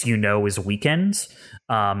place you know is weakened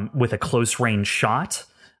with a close range shot,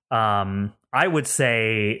 I would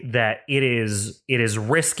say that it is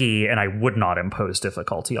risky, and I would not impose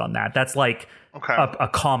difficulty on that. That's like a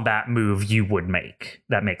combat move you would make.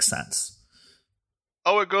 That makes sense.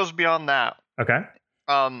 Oh, it goes beyond that. Okay.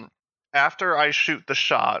 After I shoot the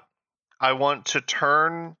shot, I want to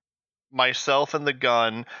turn myself and the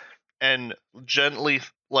gun and gently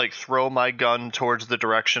like throw my gun towards the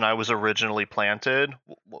direction I was originally planted,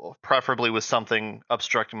 preferably with something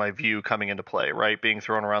obstructing my view coming into play, right? Being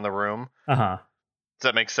thrown around the room. Uh-huh. Does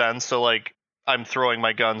that make sense? So like I'm throwing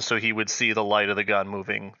my gun so he would see the light of the gun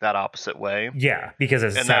moving that opposite way. Yeah, because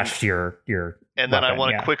it's attached to your and then I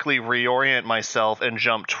want to quickly reorient myself and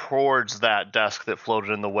jump towards that desk that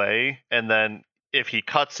floated in the way, and then if he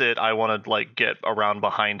cuts it, I want to like get around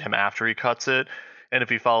behind him after he cuts it, and if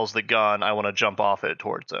he follows the gun, I want to jump off it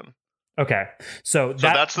towards him. Okay, so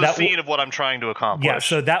that's the scene of what I'm trying to accomplish. Yeah,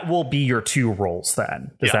 so that will be your 2 rolls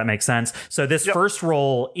then. Does that make sense? So this first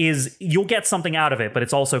roll is you'll get something out of it, but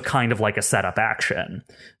it's also kind of like a setup action.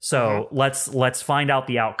 So let's find out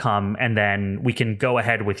the outcome, and then we can go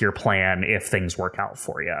ahead with your plan if things work out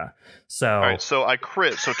for you. So all right, so I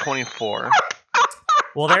crit, so 24.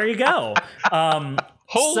 Well, there you go.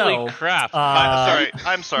 Holy crap.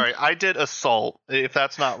 I'm sorry. I did assault. If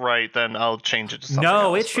that's not right, then I'll change it to something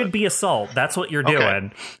else. It should be assault. That's what you're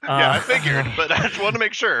doing. Yeah, I figured, but I just want to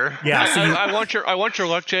make sure. Yeah, so I want your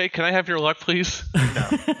luck, Jay. Can I have your luck, please? No.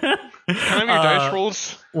 Can I have your dice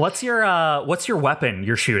rolls? What's your weapon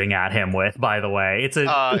you're shooting at him with, by the way? It's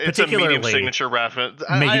a medium signature rifle.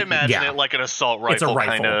 I imagine it like an assault rifle. It's a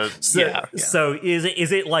rifle. Kind of. So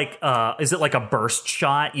is it like a burst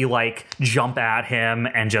shot? You like jump at him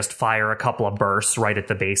and just fire a couple of bursts right at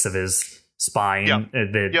the base of his spine,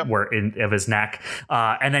 of his neck,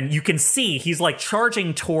 and then you can see he's like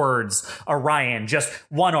charging towards Orion. Just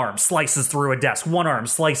one arm slices through a desk, one arm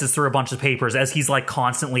slices through a bunch of papers as he's like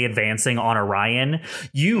constantly advancing on Orion.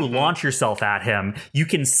 You launch yourself at him. You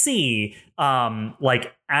can see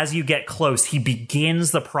like as you get close, he begins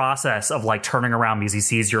the process of like turning around because he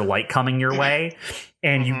sees your light coming your way.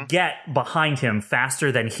 And you get behind him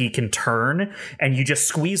faster than he can turn, and you just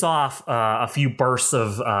squeeze off a few bursts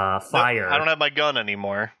of fire. I don't have my gun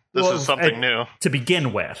anymore. This is something new. To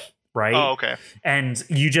begin with, right? Oh, okay. And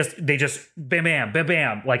they just bam, bam, bam,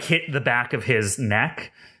 bam, like hit the back of his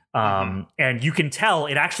neck. And you can tell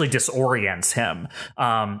it actually disorients him.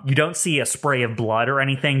 You don't see a spray of blood or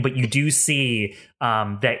anything, but you do see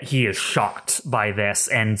that he is shocked by this,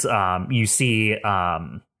 and you see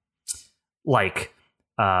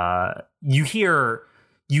you hear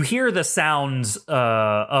the sounds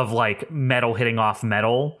of like metal hitting off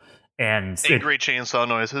metal and angry chainsaw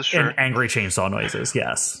noises. Sure, and angry chainsaw noises.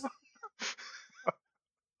 Yes.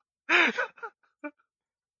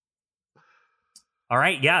 All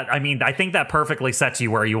right, yeah. I mean, I think that perfectly sets you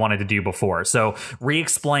where you wanted to do before. So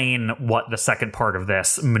re-explain what the second part of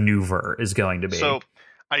this maneuver is going to be. So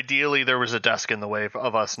ideally, there was a desk in the way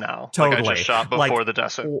of us now. Totally. Like I just shot before the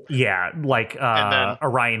desk. Yeah, like And then-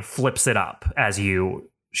 Orion flips it up as you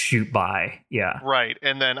shoot by. Yeah. Right,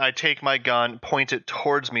 and then I take my gun, point it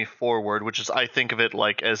towards me forward, which is I think of it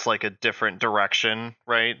like as like a different direction,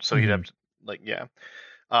 right? So you'd have to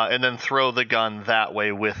and then throw the gun that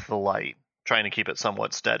way with the light, trying to keep it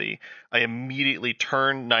somewhat steady. I immediately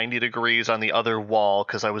turn 90 degrees on the other wall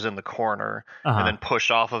because I was in the corner, and then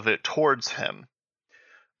push off of it towards him.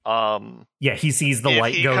 Yeah, he sees the if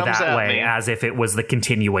light he go comes that at way me- as if it was the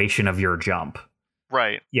continuation of your jump.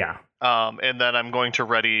 Right. Yeah. And then I'm going to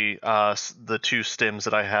ready the 2 stims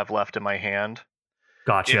that I have left in my hand.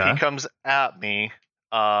 Gotcha. If he comes at me,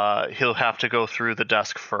 he'll have to go through the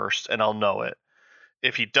desk first, and I'll know it.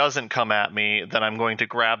 If he doesn't come at me, then I'm going to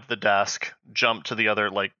grab the desk, jump to the other,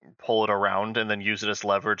 like pull it around, and then use it as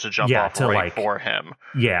leverage to jump off for him.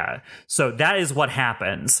 Yeah. So that is what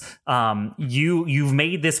happens. You've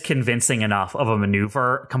made this convincing enough of a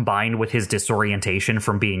maneuver combined with his disorientation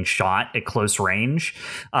from being shot at close range.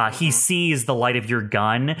 He sees the light of your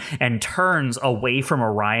gun and turns away from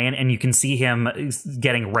Orion, and you can see him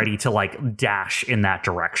getting ready to like dash in that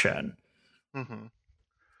direction. Mm-hmm.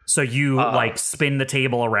 So you like spin the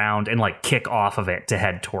table around and like kick off of it to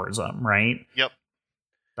head towards him, right? Yep.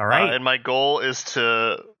 All right. And my goal is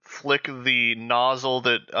to flick the nozzle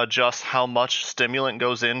that adjusts how much stimulant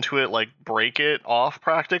goes into it, like break it off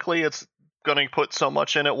practically. It's going to put so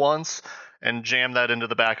much in at once, and jam that into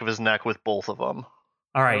the back of his neck with both of them.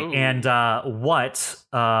 All right. Ooh. And what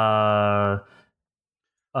Show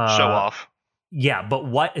off. Yeah, but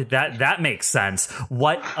what that makes sense.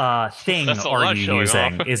 What thing That's a are lot you showing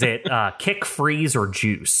using? off. Is it kick, freeze, or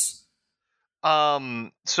juice?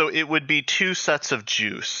 So it would be 2 sets of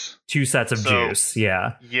juice. 2 sets of juice.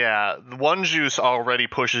 Yeah. Yeah, the one juice already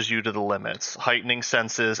pushes you to the limits, heightening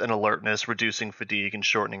senses and alertness, reducing fatigue and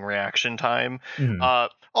shortening reaction time. Mhm.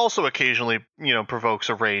 Also occasionally, provokes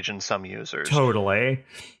a rage in some users. Totally.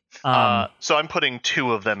 So I'm putting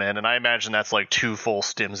 2 of them in, and I imagine that's like 2 full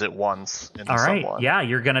stims at once into all right. someone. Yeah,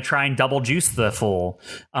 you're gonna try and double juice the fool.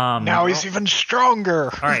 Now he's even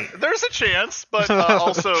stronger. all right. There's a chance, but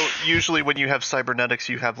also usually when you have cybernetics,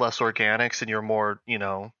 you have less organics, and you're more,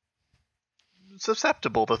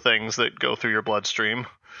 susceptible to things that go through your bloodstream.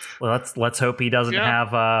 Well, let's hope he doesn't Yeah.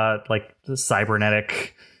 have like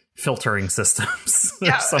cybernetic filtering systems or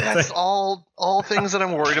Yeah, something. that's all things that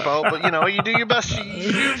I'm worried about. But you do your best. You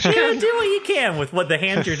Yeah, do what you can with what the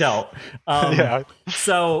hand you're dealt. Yeah.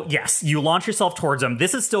 So, yes, you launch yourself towards him.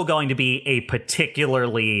 This is still going to be a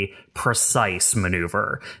particularly precise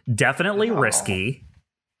maneuver. Definitely risky.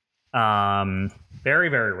 Very,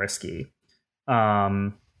 very risky.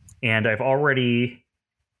 And I've already...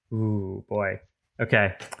 Ooh, boy.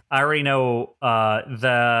 Okay. I already know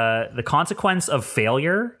the consequence of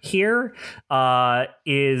failure here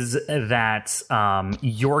is that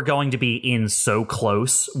you're going to be in so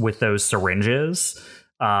close with those syringes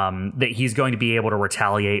that he's going to be able to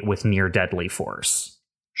retaliate with near deadly force.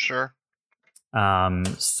 Sure.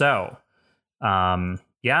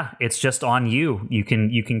 Yeah, it's just on you. You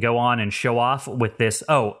can go on and show off with this.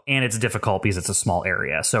 Oh, and it's difficult because it's a small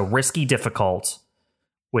area. So risky, difficult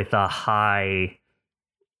with a high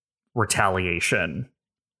retaliation.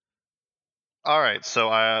 All right.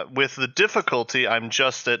 So with the difficulty, I'm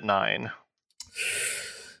just at 9.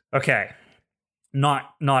 Okay.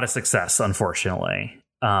 Not a success, unfortunately.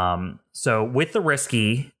 So with the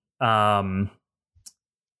risky,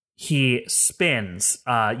 he spins.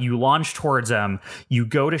 You launch towards him. You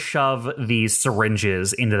go to shove these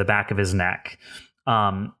syringes into the back of his neck.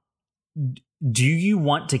 Do you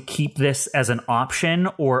want to keep this as an option,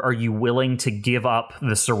 or are you willing to give up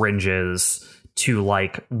the syringes to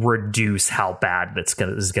like reduce how bad this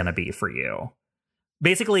is going to be for you?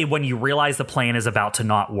 Basically, when you realize the plan is about to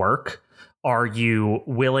not work, are you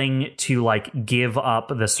willing to like give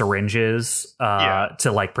up the syringes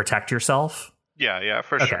to like protect yourself? Yeah,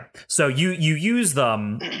 for Okay. sure. So you use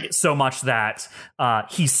them so much that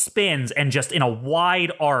he spins and just in a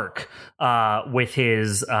wide arc with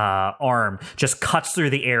his arm just cuts through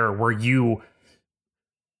the air where you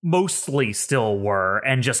mostly still were,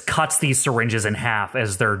 and just cuts these syringes in half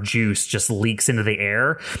as their juice just leaks into the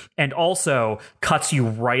air, and also cuts you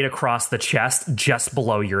right across the chest just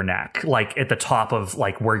below your neck, like at the top of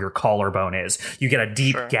like where your collarbone is. You get a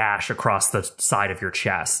deep gash across the side of your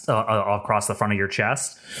chest, across the front of your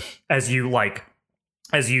chest, as you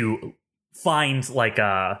find like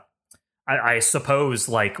a I suppose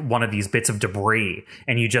like one of these bits of debris,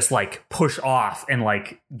 and you just like push off and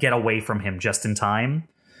like get away from him just in time.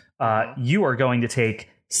 You are going to take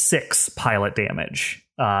 6 pilot damage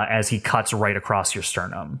as he cuts right across your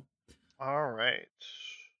sternum. All right.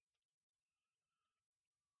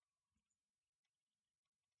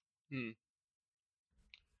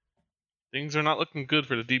 Things are not looking good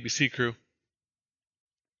for the DBC crew.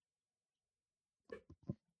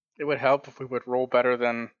 It would help if we would roll better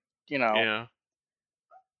than, Yeah.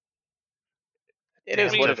 It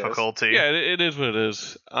is what it is. Difficulty. Yeah, it is what it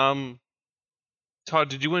is. Todd,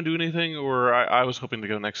 did you want to do anything, or I was hoping to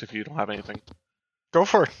go next if you don't have anything? Go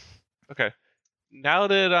for it. Okay. Now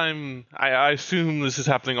that I assume this is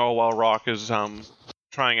happening all while Rock is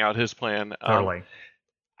trying out his plan. Totally.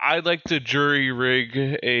 I'd like to jury rig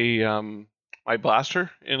my blaster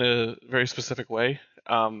in a very specific way.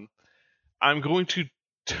 I'm going to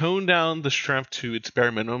tone down the strength to its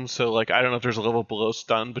bare minimum. So, like, I don't know if there's a level below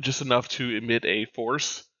stun, but just enough to emit a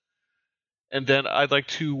force. And then I'd like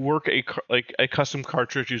to work a custom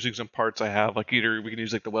cartridge using some parts I have. Like, either we can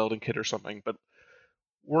use like the welding kit or something, but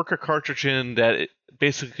work a cartridge in that it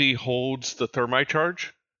basically holds the thermite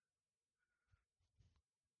charge.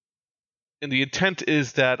 And the intent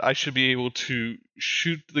is that I should be able to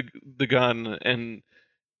shoot the gun and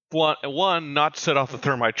one not set off the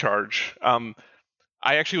thermite charge. I was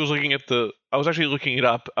actually looking it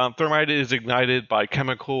up. Thermite is ignited by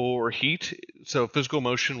chemical or heat, so physical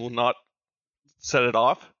motion will not set it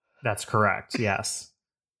off. That's correct. Yes.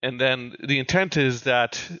 And then the intent is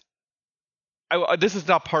that this is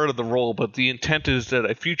not part of the roll, but the intent is that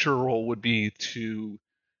a future roll would be to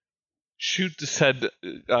shoot the said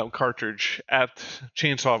cartridge at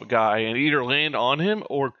Chainsaw Guy and either land on him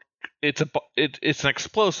or it's an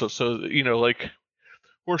explosive. So like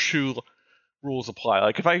horseshoe rules apply.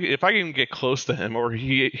 Like if I can get close to him or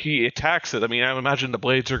he attacks it, I mean I imagine the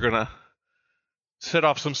blades are gonna set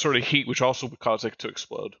off some sort of heat, which also would cause it to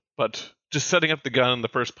explode. But just setting up the gun in the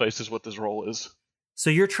first place is what this roll is.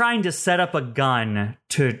 So you're trying to set up a gun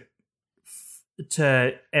to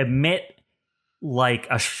emit like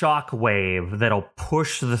a shock wave that'll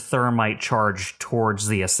push the thermite charge towards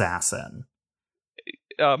the assassin.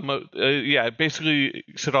 Yeah, basically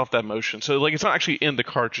set off that motion. So like it's not actually in the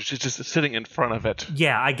cartridge, it's just sitting in front of it.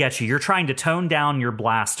 Yeah, I get you. You're trying to tone down your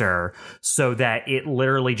blaster so that it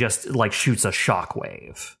literally just like shoots a shock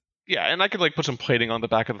wave. Yeah, and I could like put some plating on the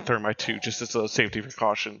back of the thermite too, just as a safety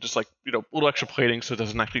precaution. Just like, a little extra plating so it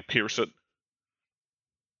doesn't actually pierce it.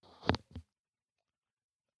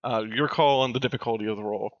 Your call on the difficulty of the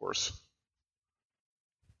roll, of course.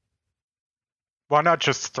 Why not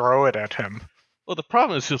just throw it at him? Well, the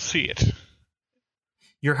problem is he'll see it.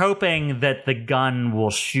 You're hoping that the gun will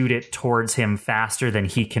shoot it towards him faster than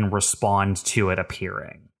he can respond to it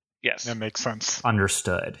appearing. Yes. That makes sense.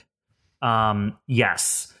 Understood.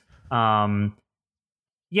 Yes.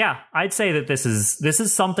 Yeah, I'd say that this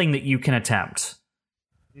is something that you can attempt.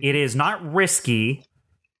 It is not risky.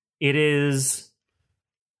 It is...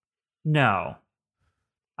 No.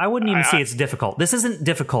 I wouldn't even say it's difficult. This isn't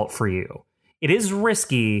difficult for you. It is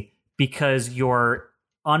risky because you're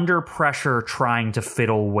under pressure trying to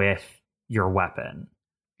fiddle with your weapon.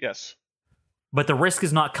 Yes. But the risk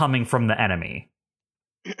is not coming from the enemy.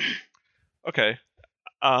 Okay.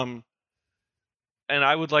 And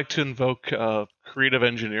I would like to invoke creative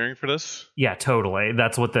engineering for this. Yeah, totally.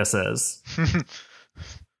 That's what this is.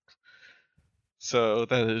 So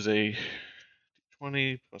that is a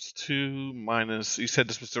 20 plus 2 minus... You said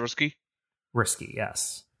this was risky? Risky,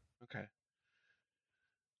 yes. Okay.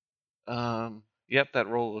 Yep, that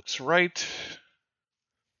roll looks right.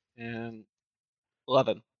 And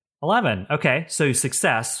 11. 11. Okay, so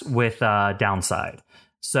success with downside.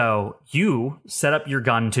 So you set up your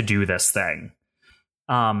gun to do this thing.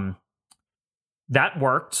 That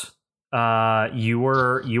worked. You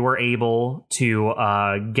were able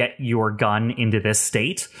to get your gun into this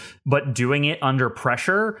state, but doing it under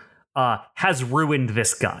pressure has ruined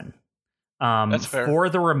this gun. That's fair. For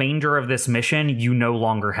the remainder of this mission, you no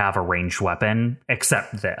longer have a ranged weapon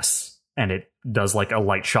except this, and it does like a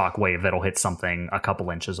light shock wave that'll hit something a couple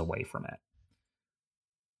inches away from it.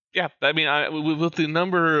 Yeah, I mean, with the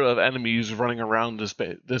number of enemies running around this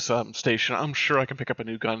station, I'm sure I can pick up a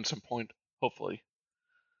new gun at some point, hopefully.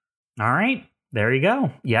 All right, there you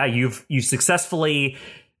go. Yeah, you successfully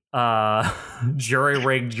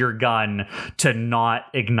jury-rigged your gun to not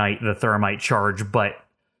ignite the thermite charge, but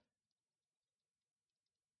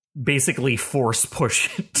basically force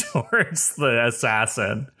push it towards the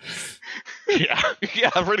assassin. Yeah,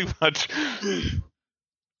 pretty much.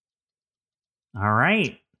 All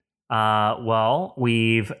right. Well,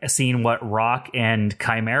 we've seen what Rock and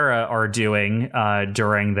Chimera are doing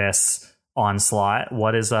during this onslaught.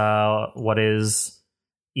 What is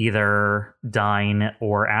either Dine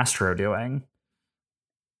or Astro doing?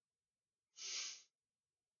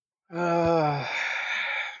 I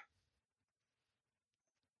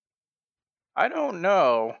don't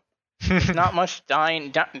know. Not much.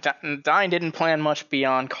 Dine didn't plan much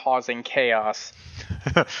beyond causing chaos.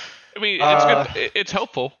 I mean, it's good. It's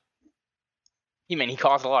helpful. You mean he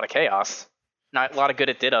caused a lot of chaos? Not a lot of good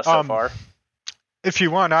it did us so far. If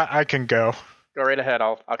you want, I can go. Go right ahead.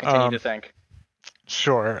 I'll continue to think.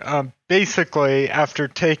 Sure. Basically, after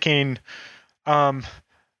taking a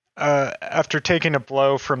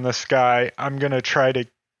blow from this guy, I'm gonna try to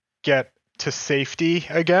get to safety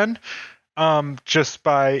again. Just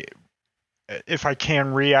by, if I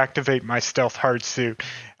can, reactivate my stealth hard suit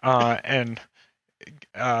and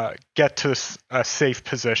get to a safe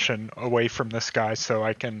position away from this guy, so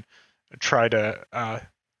I can try to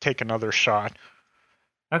take another shot.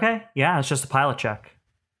 Okay. Yeah, it's just a pilot check.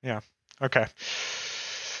 Yeah. Okay.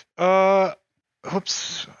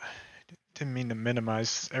 Oops. Didn't mean to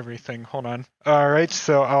minimize everything. Hold on. All right.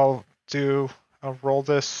 So I'll roll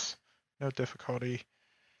this. No difficulty.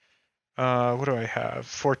 What do I have?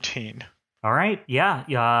 14. All right.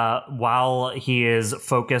 Yeah. While he is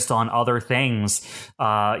focused on other things,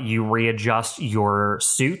 you readjust your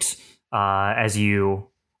suit as you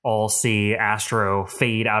all see Astro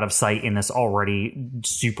fade out of sight in this already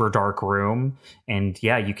super dark room. And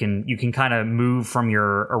yeah, you can kind of move from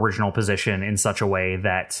your original position in such a way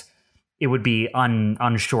that it would be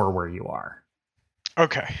unsure where you are.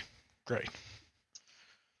 Okay. Great.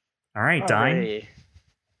 All right, Dine.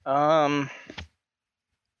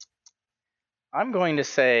 I'm going to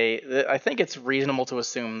say that I think it's reasonable to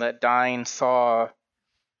assume that Dine saw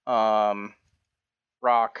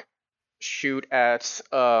Rock shoot at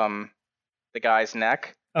the guy's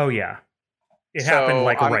neck. Oh yeah, it happened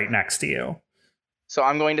right next to you. So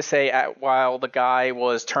I'm going to say while the guy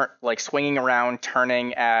was swinging around,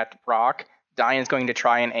 turning at Rock, Dine is going to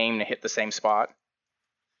try and aim to hit the same spot.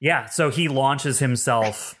 Yeah, so he launches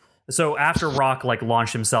himself. So after Rock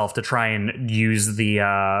launched himself to try and use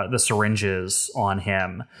the syringes on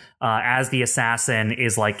him, as the assassin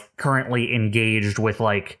is currently engaged with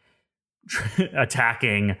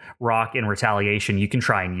attacking Rock in retaliation, you can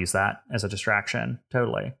try and use that as a distraction.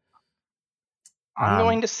 Totally. I'm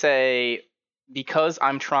going to say, because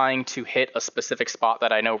I'm trying to hit a specific spot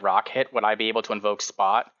that I know Rock hit, would I be able to invoke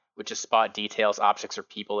Spot, which is spot details, objects, or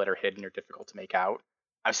people that are hidden or difficult to make out?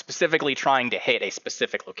 I'm specifically trying to hit a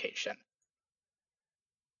specific location.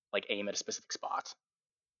 Aim at a specific spot.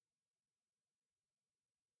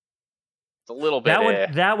 It's a little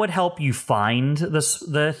bit... That would help you find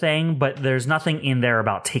the thing, but there's nothing in there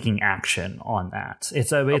about taking action on that.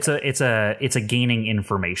 It's a gaining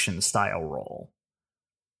information style roll.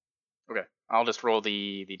 Okay. I'll just roll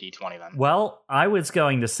the D20 then. Well, I was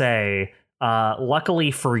going to say... luckily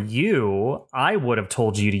for you, I would have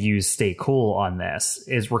told you to use Stay Cool on this.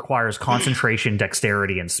 It requires concentration,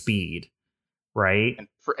 dexterity, and speed, right?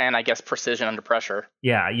 And I guess precision under pressure.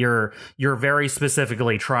 Yeah, you're very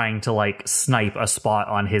specifically trying to snipe a spot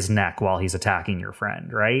on his neck while he's attacking your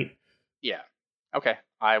friend, right? Yeah. Okay.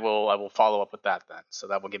 I will follow up with that then. So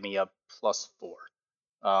that will give me a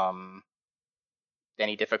 +4.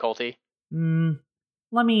 Any difficulty?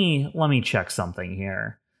 Let me check something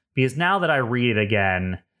here. Because now that I read it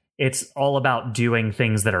again, it's all about doing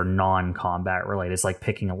things that are non-combat related. It's like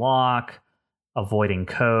picking a lock, avoiding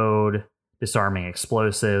code, disarming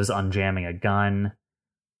explosives, unjamming a gun.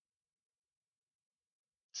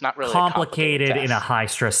 It's not really complicated in a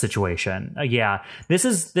high-stress situation. Yeah, this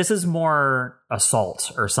is more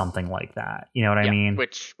assault or something like that. You know what I mean?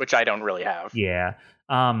 Which I don't really have. Yeah.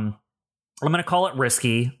 I'm going to call it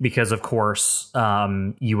risky because, of course,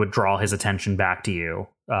 you would draw his attention back to you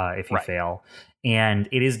if you fail. And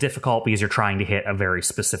it is difficult because you're trying to hit a very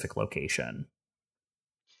specific location.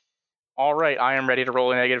 All right, I am ready to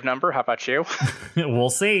roll a negative number. How about you? We'll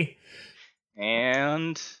see.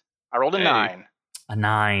 And I rolled a 9. A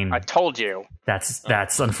 9. I told you. That's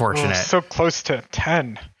unfortunate. Oh, so close to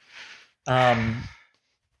 10.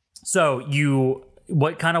 So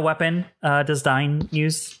what kind of weapon does Dine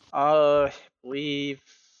use? I believe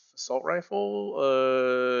assault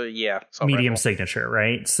rifle. Yeah, medium rifle. Signature,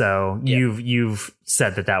 right? So you've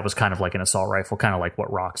said that was kind of like an assault rifle, kind of like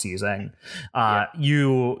what Rock's using.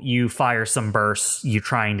 You fire some bursts. You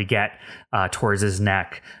trying to get towards his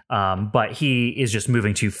neck, but he is just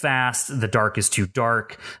moving too fast. The dark is too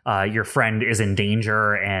dark. Your friend is in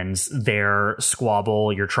danger, and their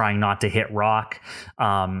squabble. You're trying not to hit Rock.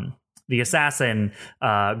 The assassin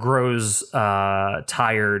grows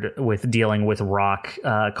tired with dealing with Rock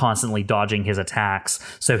constantly dodging his attacks,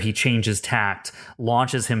 so he changes tact,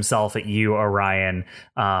 launches himself at you, Orion,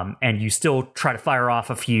 and you still try to fire off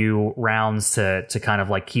a few rounds to kind of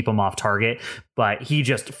like keep him off target, but he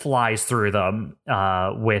just flies through them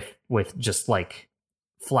with just like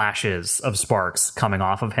flashes of sparks coming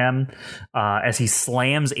off of him as he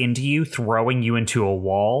slams into you, throwing you into a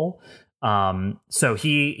wall. So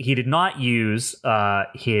he did not use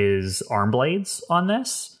his arm blades on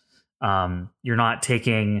this. You're not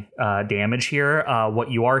taking damage here.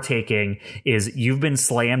 What you are taking is you've been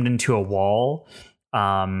slammed into a wall,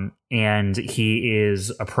 and he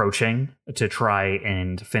is approaching to try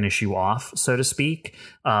and finish you off, so to speak.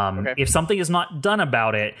 Okay. If something is not done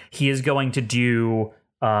about it, he is going to do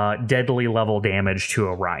deadly level damage to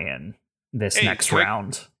Orion this next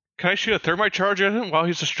round. Can I shoot a thermite charge at him while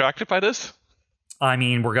he's distracted by this? I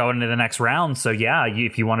mean, we're going into the next round, so yeah,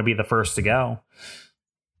 if you want to be the first to go.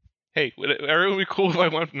 Hey, would everyone be cool if I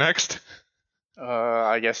went next?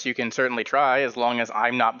 I guess you can certainly try, as long as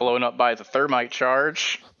I'm not blown up by the thermite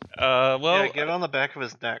charge. Well, Yeah, get on the back of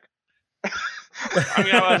his neck. I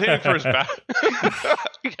mean, I was aiming for his back.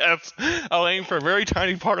 Yes, I'll aim for a very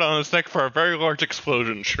tiny part on his neck for a very large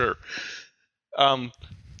explosion. Sure.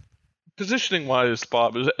 Positioning wise,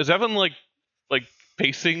 Bob, is Evan like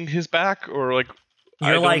facing his back, or like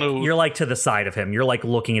you're like to the side of him? You're like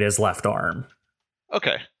looking at his left arm.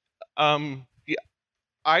 Okay. Yeah,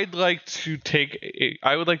 I would like to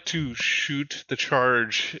shoot the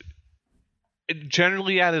charge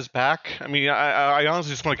generally at his back. I mean, I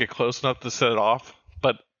honestly just want to get close enough to set it off,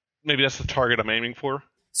 but maybe that's the target I'm aiming for.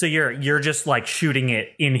 So you're just like shooting it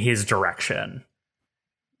in his direction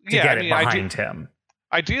to get it behind him.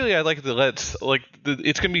 Ideally, I'd like to let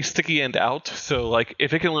it's gonna be sticky end out. So like,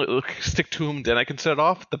 if it can stick to him, then I can set it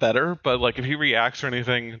off. The better. But like, if he reacts or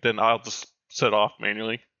anything, then I'll just set it off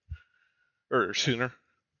manually or sooner.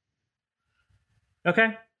 Okay.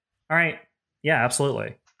 All right. Yeah,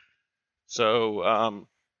 absolutely. So,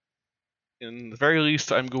 in the very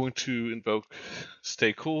least, I'm going to invoke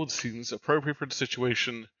Stay Cool. It seems appropriate for the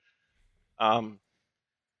situation.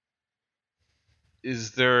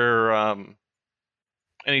 Is there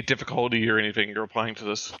any difficulty or anything you're applying to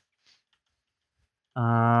this?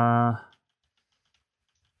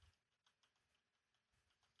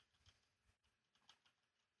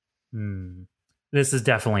 This is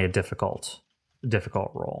definitely a difficult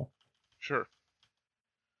role. Sure.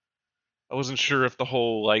 I wasn't sure if the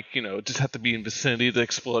whole, just have to be in vicinity that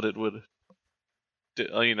exploded would,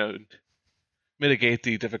 mitigate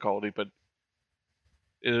the difficulty, but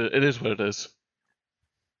it is what it is.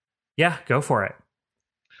 Yeah, go for it.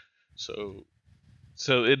 So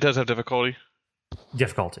it does have difficulty?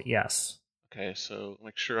 Difficulty, yes. Okay, so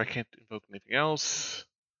make sure I can't invoke anything else.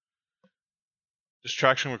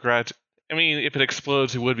 Distraction regret. I mean, if it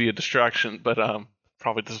explodes, it would be a distraction, but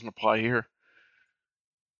probably doesn't apply here.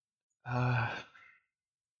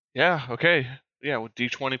 Yeah, okay. Yeah, with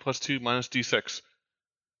D20 plus 2 minus D6.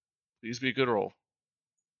 Please be a good roll.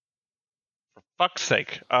 For fuck's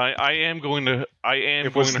sake. I am going to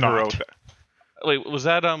heroic. Wait, was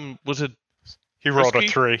that was it He rolled risky?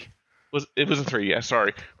 a 3. It was a 3, yeah,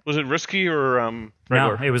 sorry. Was it risky or No,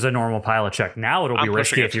 regular? it was a normal pilot check. Now it'll be I'm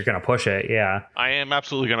risky pushing if it. you're going to push it, yeah. I am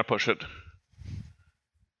absolutely going to push it.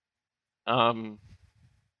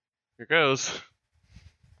 Here goes.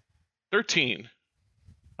 13.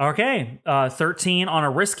 Okay, 13 on a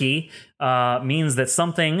risky means that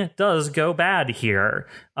something does go bad here.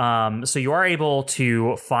 So you are able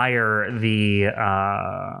to fire the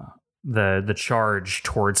charge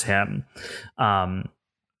towards him.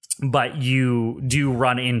 But you do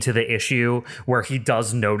run into the issue where he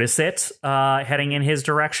does notice it heading in his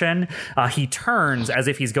direction. He turns as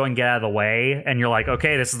if he's going to get out of the way, and you're like,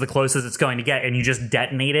 okay, this is the closest it's going to get, and you just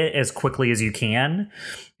detonate it as quickly as you can.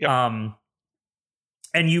 Yep.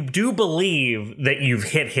 And you do believe that you've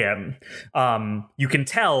hit him. You can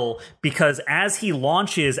tell because as he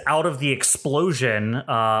launches out of the explosion,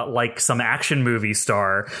 like some action movie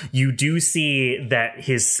star, you do see that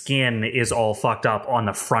his skin is all fucked up on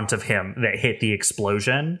the front of him that hit the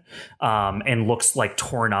explosion, and looks like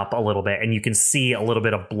torn up a little bit. And you can see a little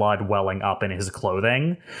bit of blood welling up in his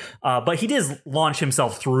clothing. But he does launch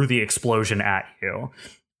himself through the explosion at you.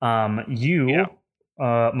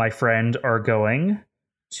 My friend, are going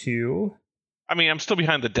to... I mean, I'm still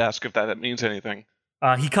behind the desk, if that means anything.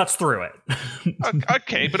 He cuts through it.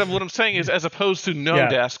 Okay, but what I'm saying is, as opposed to no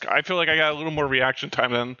desk, I feel like I got a little more reaction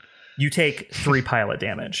time than... You take 3 pilot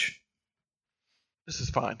damage. This is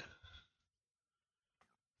fine.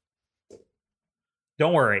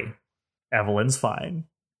 Don't worry. Evelyn's fine.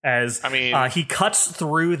 As he cuts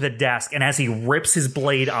through the desk, and as he rips his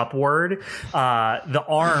blade upward, the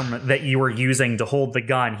arm that you were using to hold the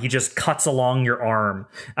gun, he just cuts along your arm,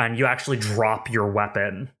 and you actually drop your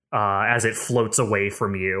weapon as it floats away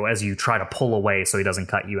from you as you try to pull away so he doesn't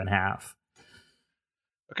cut you in half.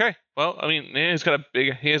 Okay. Well, I mean,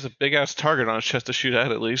 he has a big ass target on his chest to shoot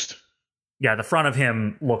at least. Yeah, the front of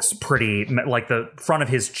him looks pretty, like the front of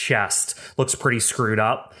his chest looks pretty screwed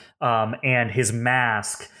up. And his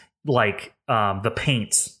mask, like the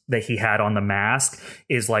paint that he had on the mask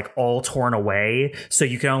is like all torn away. So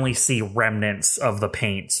you can only see remnants of the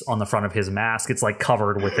paint on the front of his mask. It's like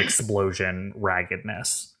covered with explosion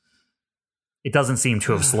raggedness. It doesn't seem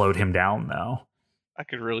to have slowed him down, though. I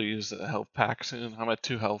could really use a health pack soon. I'm at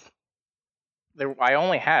 2 health. I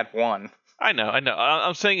only had 1. I know.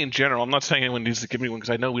 I'm saying in general. I'm not saying anyone needs to give me one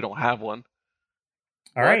because I know we don't have one.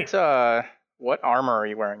 All right. What armor are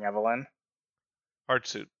you wearing, Evelyn? Hard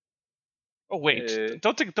suit. Oh wait,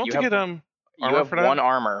 don't get armor You have for that? 1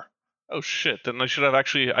 armor. Oh shit! Then I should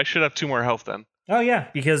have 2 more health then. Oh yeah,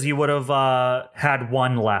 because you would have had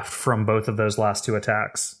 1 left from both of those last 2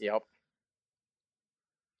 attacks. Yep.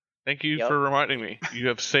 Thank you for reminding me. You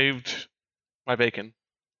have saved my bacon.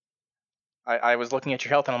 I was looking at your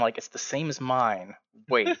health and I'm like, it's the same as mine.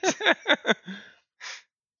 Wait.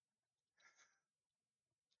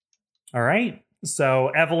 All right. So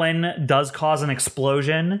Evelyn does cause an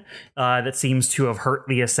explosion that seems to have hurt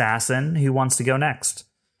the assassin. Who wants to go next?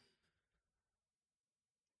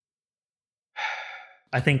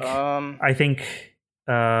 I think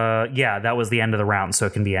that was the end of the round, so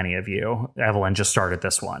it can be any of you. Evelyn just started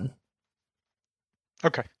this one.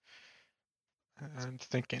 Okay. I'm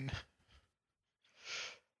thinking.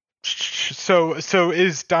 So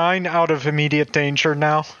is Dine out of immediate danger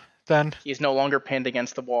now, then? He's no longer pinned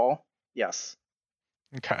against the wall. Yes.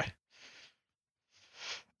 Okay.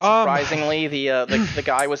 Surprisingly, the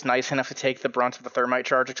guy was nice enough to take the brunt of the thermite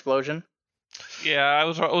charge explosion. Yeah, I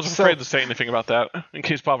was afraid to say anything about that in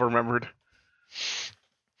case Bob remembered.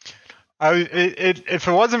 If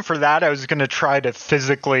it wasn't for that, I was going to try to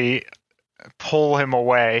physically pull him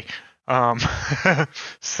away.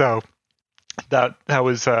 So that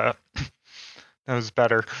was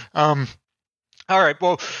better. All right,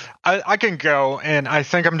 well, I can go, and I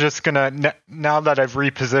think I'm just gonna, now that I've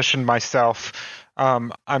repositioned myself,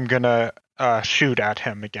 I'm gonna shoot at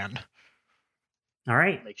him again. All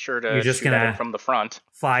right. Make sure to shoot at him from the front.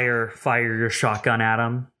 Fire your shotgun at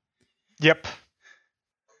him. Yep.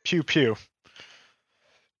 Pew pew.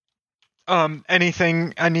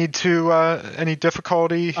 Anything I need to any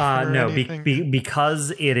difficulty? No,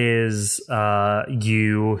 because it is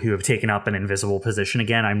you who have taken up an invisible position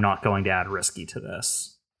again. I'm not going to add risky to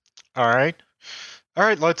this. All right.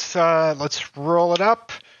 Let's roll it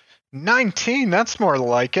up. 19. That's more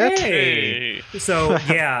like it. Hey. So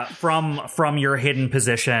yeah, from your hidden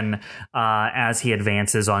position, as he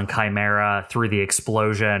advances on Chimera through the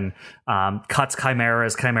explosion, cuts Chimera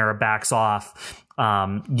as Chimera backs off.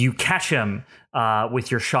 You catch him with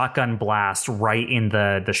your shotgun blast right in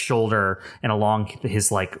the shoulder and along his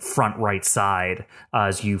like front right side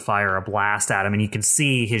as you fire a blast at him, and you can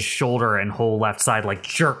see his shoulder and whole left side like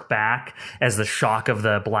jerk back as the shock of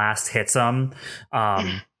the blast hits him.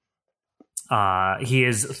 He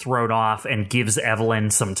is thrown off and gives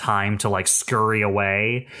Evelyn some time to like scurry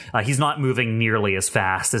away. He's not moving nearly as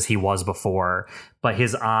fast as he was before, but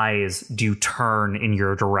his eyes do turn in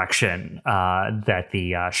your direction that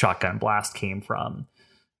the shotgun blast came from.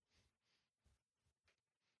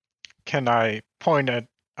 Can I point at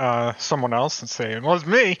someone else and say, it was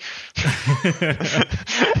me?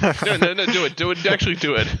 No, do it. Actually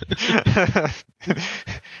do it.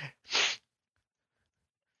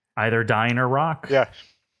 Either Dine or Rock. Yeah.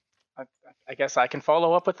 I guess I can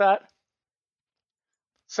follow up with that.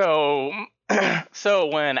 So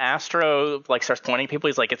when Astro like starts pointing people,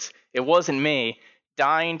 he's like, it wasn't me.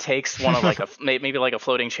 Dine takes one of like maybe like a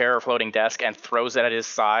floating chair or floating desk and throws it at his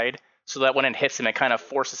side so that when it hits him, it kind of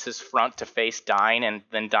forces his front to face Dine, and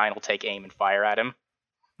then Dine will take aim and fire at him.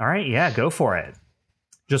 All right, yeah, go for it.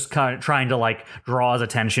 Just kind of trying to like draw his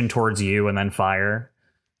attention towards you and then fire.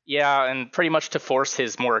 Yeah, and pretty much to force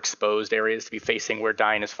his more exposed areas to be facing where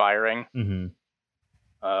Dine is firing. Mm-hmm.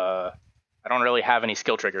 I don't really have any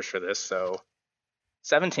skill triggers for this, so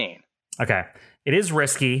 17. Okay. It is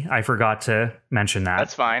risky. I forgot to mention that.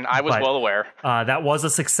 That's fine. I was well aware. That was a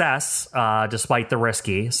success, despite the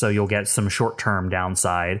risky, so you'll get some short-term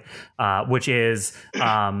downside, which is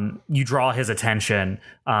you draw his attention,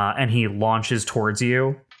 and he launches towards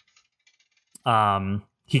you.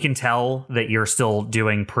 He can tell that you're still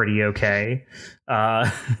doing pretty okay.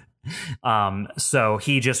 So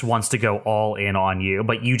he just wants to go all in on you,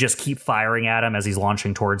 but you just keep firing at him as he's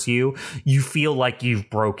launching towards you. You feel like you've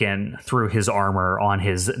broken through his armor on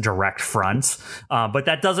his direct front, but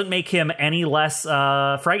that doesn't make him any less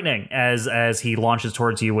frightening as he launches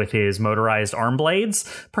towards you with his motorized arm blades.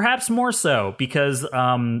 Perhaps more so because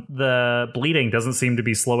the bleeding doesn't seem to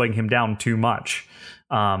be slowing him down too much.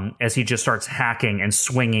 As he just starts hacking and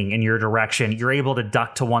swinging in your direction. You're able to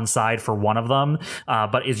duck to one side for one of them,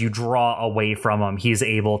 but as you draw away from him, he's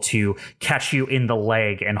able to catch you in the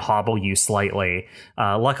leg and hobble you slightly.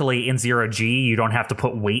 Luckily, in 0G, you don't have to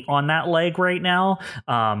put weight on that leg right now,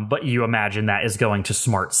 but you imagine that is going to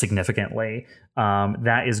smart significantly.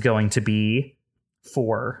 That is going to be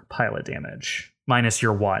 4 pilot damage, minus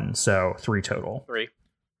your 1, so 3 total. 3.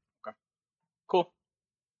 Okay. Cool.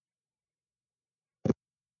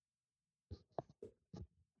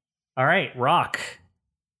 All right, Rock.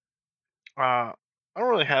 I don't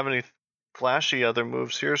really have any flashy other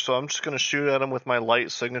moves here, so I'm just going to shoot at him with my light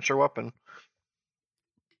signature weapon.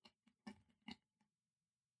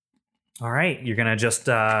 All right, you're going to just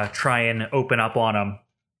try and open up on him,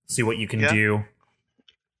 see what you can do.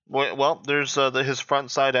 Well, there's his front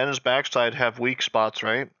side and his back side have weak spots,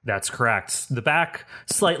 right? That's correct. The back,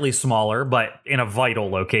 slightly smaller, but in a vital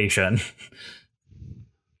location.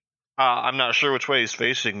 I'm not sure which way he's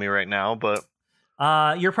facing me right now, but...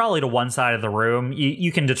 You're probably to one side of the room.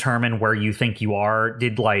 You can determine where you think you are.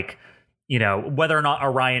 Whether or not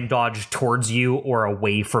Orion dodged towards you or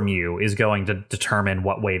away from you is going to determine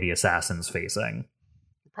what way the assassin's facing.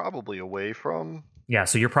 Probably away from... Yeah,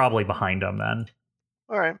 so you're probably behind him then.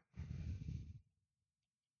 All right.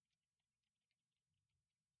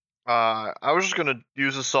 I was just going to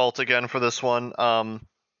use Assault again for this one.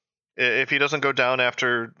 If he doesn't go down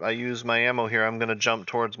after I use my ammo here, I'm going to jump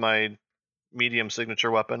towards my medium signature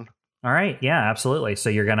weapon. All right, yeah, absolutely. So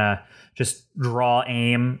you're going to just draw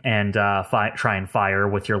aim and try and fire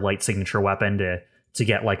with your light signature weapon to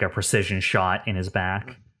get like a precision shot in his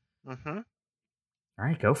back. Mm-hmm. All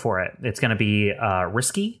right, go for it. It's going to be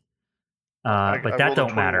risky, but that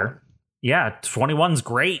don't matter. Yeah, 21's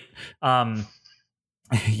great.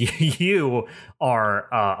 You are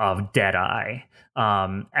of Deadeye.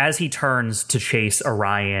 As he turns to chase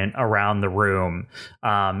Orion around the room,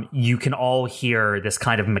 you can all hear this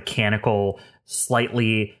kind of mechanical,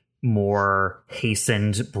 slightly more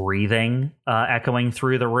hastened breathing echoing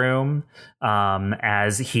through the room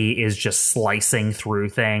as he is just slicing through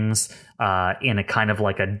things in a kind of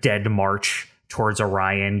like a dead march towards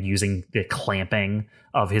Orion, using the clamping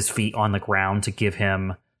of his feet on the ground to give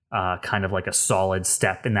him kind of like a solid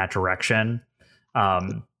step in that direction.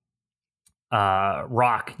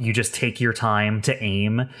 Rock, you just take your time to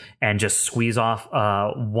aim and just squeeze off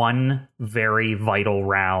one very vital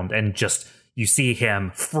round, and just you see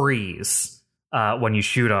him freeze when you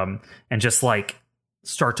shoot him and just like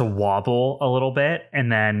start to wobble a little bit,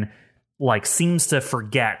 and then like seems to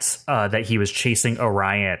forget that he was chasing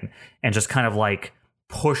Orion and just kind of like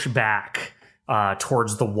push back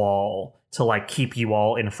towards the wall to like keep you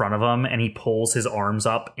all in front of him, and he pulls his arms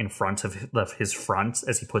up in front of his front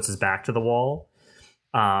as he puts his back to the wall,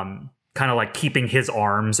 kind of like keeping his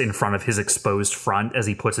arms in front of his exposed front as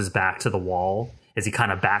he puts his back to the wall, as he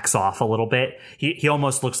kind of backs off a little bit. He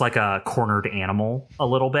almost looks like a cornered animal a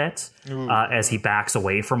little bit as he backs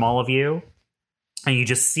away from all of you. And you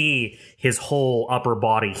just see his whole upper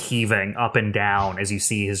body heaving up and down as you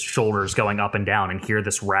see his shoulders going up and down, and hear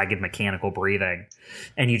this ragged mechanical breathing.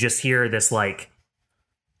 And you just hear this like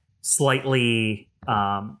slightly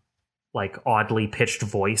like oddly pitched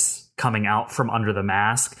voice coming out from under the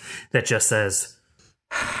mask that just says,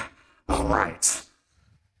 All right,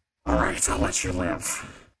 I'll let you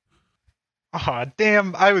live. Aw,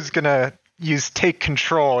 damn, I was gonna use take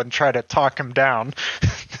control and try to talk him down.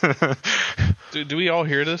 Do we all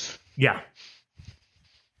hear this? Yeah.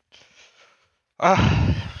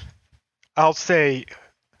 I'll say,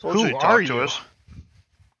 who are you?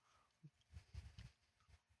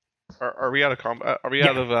 Are we out of combat? Are we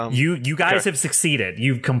out of You guys have succeeded.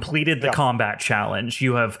 You've completed the combat challenge.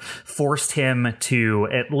 You have forced him to,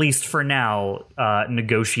 at least for now,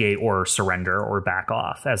 negotiate or surrender or back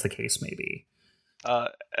off, as the case may be.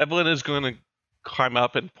 Evelyn is going to climb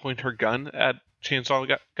up and point her gun at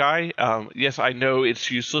Chainsaw Guy. Yes, I know it's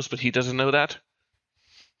useless, but he doesn't know that.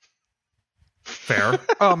 Fair.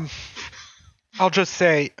 I'll just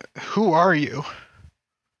say, who are you?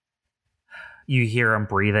 You hear him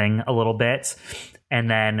breathing a little bit, and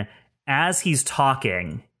then as he's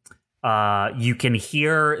talking, you can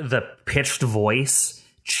hear the pitched voice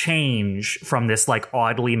change from this like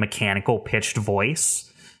oddly mechanical pitched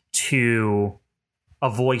voice to a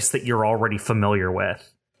voice that you're already familiar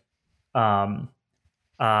with.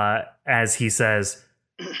 As he says,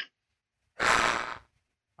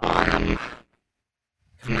 I am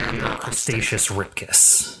Commander Crustaceus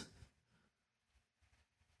Ripkus.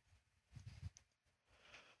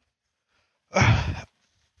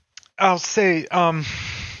 I'll say,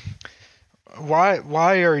 why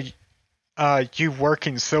are you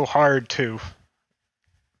working so hard to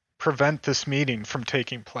prevent this meeting from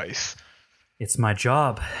taking place? It's my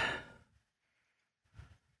job.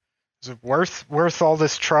 Is it worth all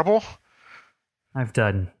this trouble? I've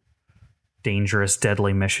done dangerous,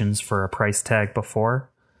 deadly missions for a price tag before.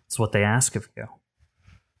 It's what they ask of you.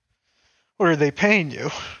 What are they paying you?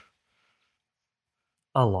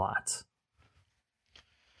 A lot.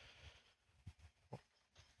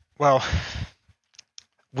 Well,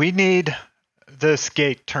 we need this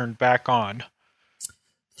gate turned back on.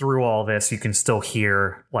 Through all this, you can still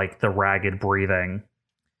hear like the ragged breathing,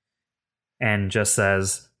 and just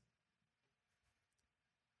says,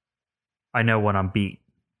 I know when I'm beat.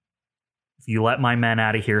 If you let my men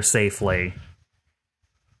out of here safely,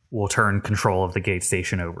 we'll turn control of the gate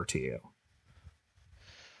station over to you.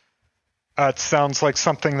 It sounds like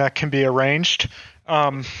something that can be arranged.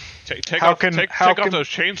 Take off those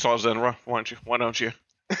chainsaws then. Why don't you?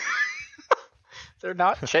 They're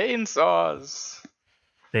not chainsaws.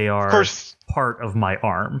 They are part of my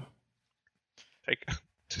arm.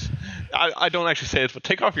 I don't actually say this, but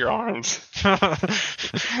take off your arms.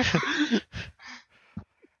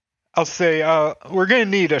 I'll say we're going to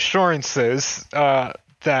need assurances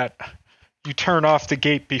that you turn off the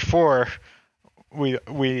gate before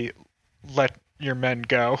we let your men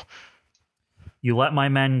go. You let my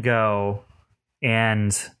men go,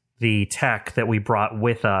 and the tech that we brought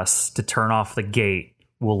with us to turn off the gate,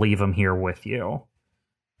 we'll leave them here with you.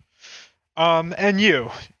 And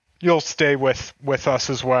you'll stay with us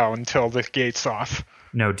as well until the gate's off.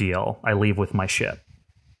 No deal. I leave with my ship.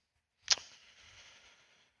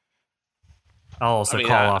 I'll also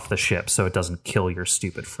call off the ship so it doesn't kill your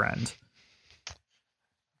stupid friend.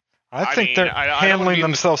 I think they're handling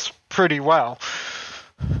themselves pretty well.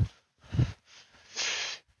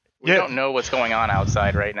 We don't know what's going on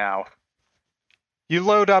outside right now. You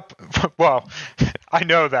load up... Well, I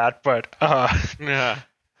know that, but... Yeah.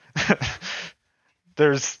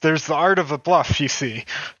 There's the art of a bluff, you see.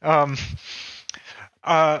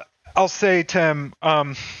 I'll say, Tim,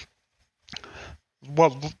 well,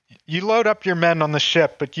 you load up your men on the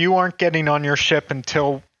ship, but you aren't getting on your ship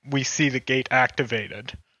until we see the gate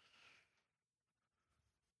activated.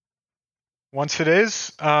 Once it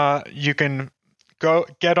is, you can go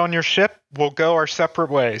get on your ship. We'll go our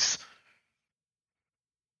separate ways.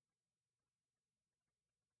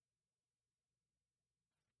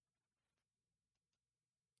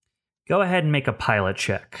 Go ahead and make a pilot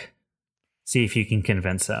check. See if you can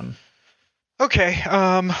convince him. Okay.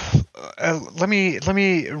 Let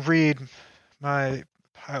me read my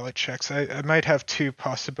pilot checks. I might have two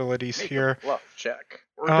possibilities here. A bluff check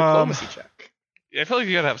or a diplomacy check. Yeah, I feel like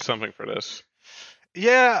you gotta have something for this.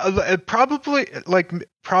 Yeah, probably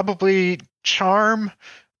charm.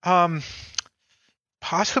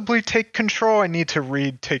 Possibly take control. I need to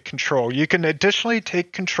read take control. You can additionally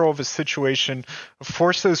take control of a situation,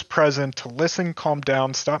 force those present to listen, calm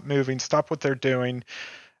down, stop moving, stop what they're doing.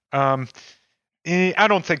 I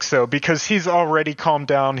don't think so, because he's already calmed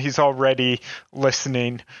down. He's already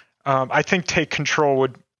listening. I think take control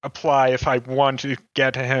would apply if I want to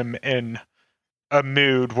get him in a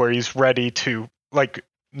mood where he's ready to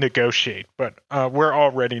negotiate. But we're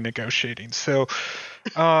already negotiating. So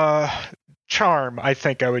charm, I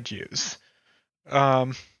think I would use.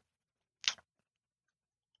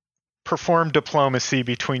 Perform diplomacy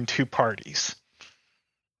between two parties.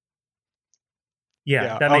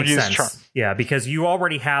 Yeah, that makes sense. Charm. Yeah, because you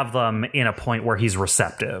already have them in a point where he's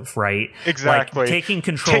receptive, right? Exactly. Taking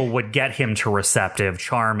control would get him to receptive.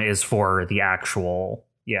 Charm is for the actual,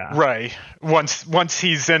 yeah. Right. Once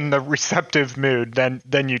he's in the receptive mood,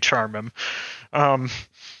 then you charm him.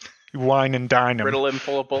 You wine and dine him. Riddle him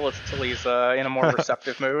full of bullets until he's in a more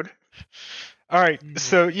receptive mood. All right.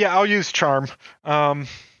 So yeah, I'll use charm. Let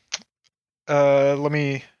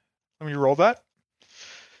me roll that.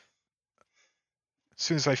 As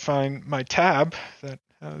soon as I find my tab that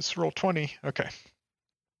has roll 20. Okay.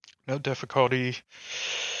 No difficulty.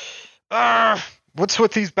 What's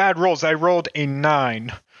with these bad rolls? I rolled a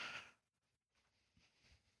 9.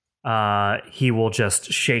 He will just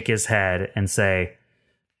shake his head and say,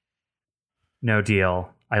 no deal.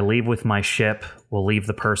 I leave with my ship. We'll leave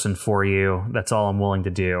the person for you. That's all I'm willing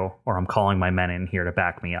to do, or I'm calling my men in here to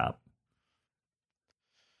back me up.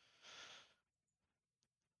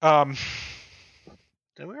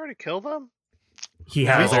 Did we already kill them? He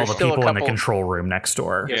has all there's the still a people in the couple- control room next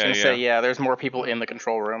door. I was gonna say, yeah, there's more people in the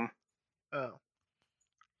control room. Oh.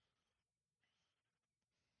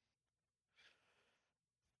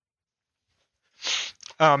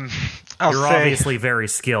 I'll You're say, obviously very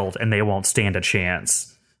skilled, and they won't stand a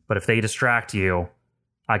chance. But if they distract you,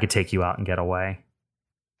 I could take you out and get away.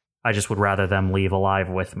 I just would rather them leave alive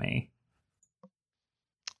with me.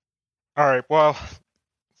 all right, well,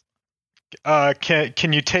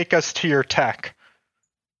 can you take us to your tech?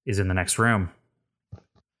 Is in the next room.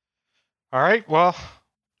 All right, well,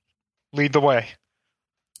 lead the way.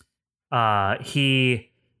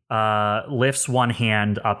 He lifts one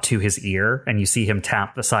hand up to his ear, and you see him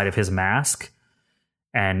tap the side of his mask.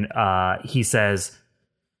 And he says,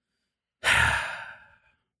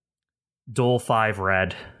 Dole 5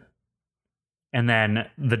 red. And then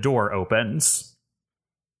the door opens,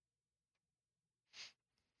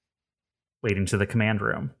 leading to the command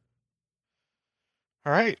room.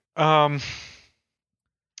 All right. I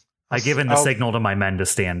give in the signal to my men to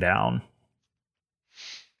stand down.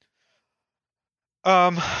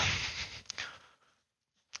 I'll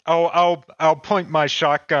point my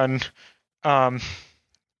shotgun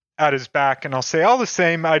at his back, and I'll say, all the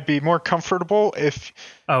same, I'd be more comfortable if.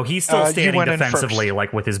 Oh, he's still you standing went in defensively, first.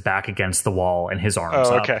 like with his back against the wall and his arms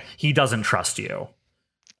up. Okay. He doesn't trust you.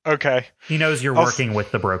 Okay. He knows you're I'll working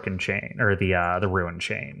with the broken chain or the ruined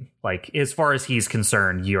chain. Like, as far as he's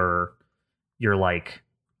concerned, you're like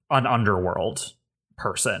an underworld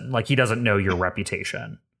person. Like, he doesn't know your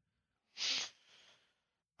reputation.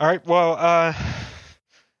 All right. Well,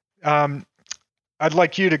 I'd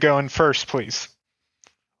like you to go in first, please.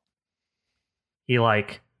 He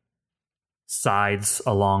like sides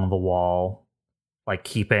along the wall, like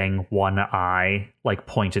keeping one eye like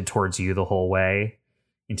pointed towards you the whole way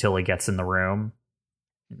until he gets in the room.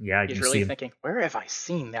 Yeah, He's you really see him. thinking, where have I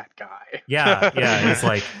seen that guy? Yeah, he's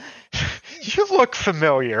like, You look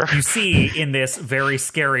familiar. you see in this very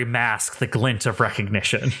scary mask the glint of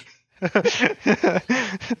recognition.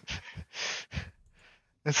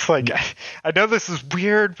 It's like, I know this is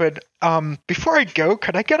weird, but before I go,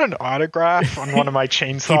 could I get an autograph on one of my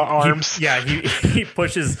chainsaw arms? He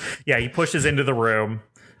pushes into the room.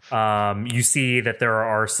 You see that there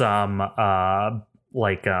are some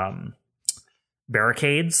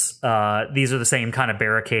barricades. These are the same kind of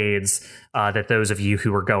barricades that those of you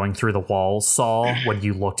who were going through the walls saw when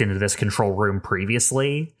you looked into this control room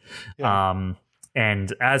previously. Yeah.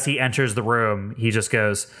 And as he enters the room, he just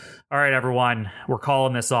goes, all right, everyone, we're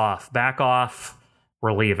calling this off. Back off.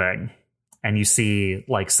 We're leaving. And you see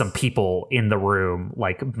like some people in the room,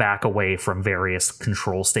 like back away from various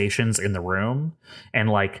control stations in the room and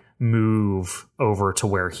like move over to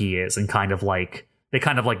where he is and they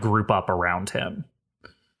kind of group up around him.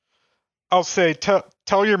 I'll say,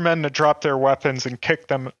 tell your men to drop their weapons and kick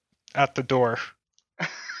them at the door.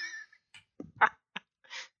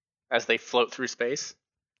 As they float through space.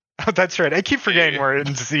 Oh, that's right. I keep forgetting we're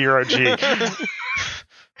in zero G. But,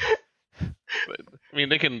 I mean,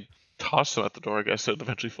 they can toss them at the door, I guess, so it'll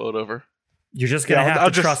eventually float over. You're just going to Yeah, have I'll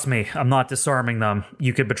to just- trust me. I'm not disarming them.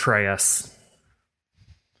 You could betray us.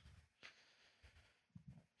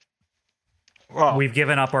 Well, We've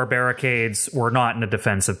given up our barricades. We're not in a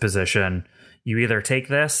defensive position. You either take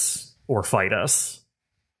this or fight us.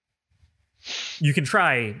 You can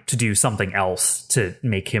try to do something else to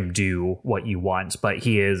make him do what you want, but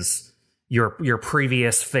he is your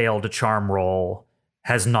previous failed charm roll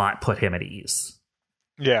has not put him at ease.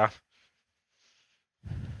 yeah.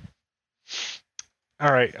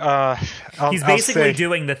 All right. He's basically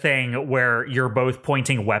doing the thing where you're both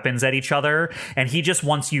pointing weapons at each other, and he just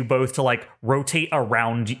wants you both to like rotate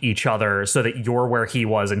around each other so that you're where he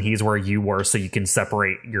was and he's where you were, so you can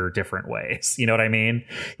separate your different ways. You know what I mean?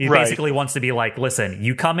 He Right. basically wants to be like, listen,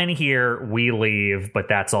 you come in here, we leave, but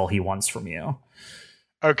that's all he wants from you.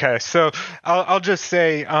 Okay, so I'll just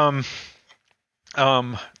say to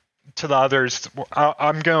the others,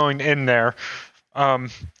 I'm going in there.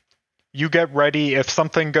 You get ready. If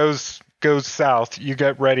something goes south, you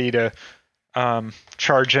get ready to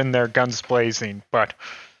charge in there, guns blazing. But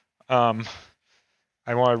I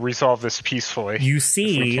want to resolve this peacefully. You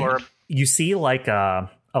see like a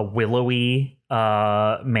willowy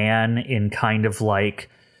man in kind of like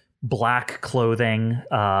black clothing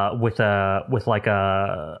with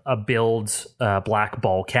a build black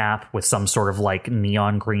ball cap with some sort of like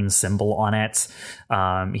neon green symbol on it.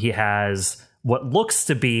 He has what looks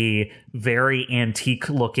to be very antique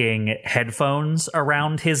looking headphones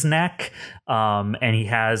around his neck. And he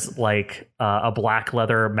has like a black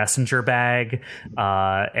leather messenger bag.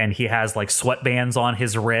 And he has like sweatbands on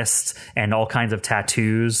his wrist and all kinds of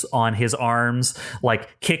tattoos on his arms,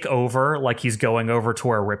 like kick over, like he's going over to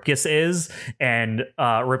where Ripkus is. And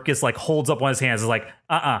Ripkus like holds up one of his hands, is like,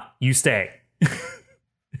 you stay.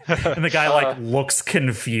 And the guy like looks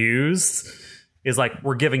confused, is like,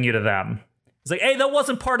 we're giving you to them. He's like, hey, that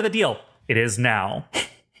wasn't part of the deal. It is now.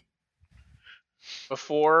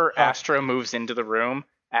 Before Astro moves into the room,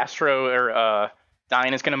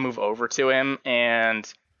 Dine is going to move over to him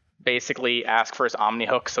and basically ask for his Omni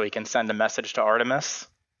Hook so he can send a message to Artemis.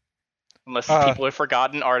 Unless people have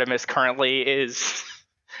forgotten, Artemis currently is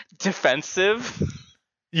defensive.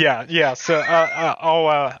 Yeah. So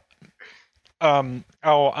I'll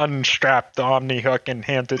unstrap the Omni Hook and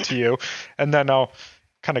hand it to you, and then I'll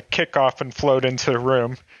kind of kick off and float into the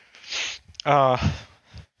room. And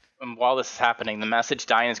while this is happening, the message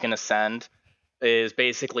Dine is going to send is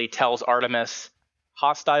basically tells Artemis,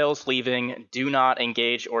 hostiles leaving, do not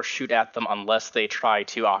engage or shoot at them unless they try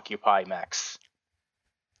to occupy mechs.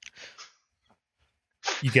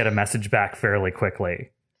 You get a message back fairly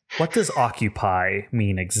quickly. What does occupy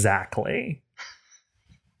mean exactly?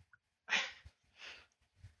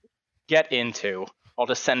 Get into. I'll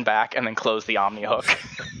just send back and then close the Omni Hook.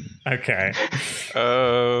 Okay.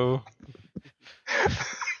 Oh.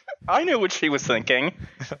 I knew what she was thinking.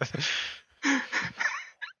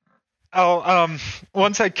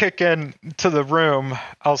 Once I kick in to the room,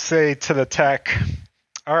 I'll say to the tech,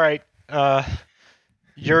 all right,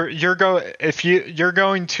 you're going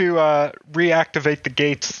to reactivate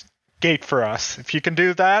the gate for us. If you can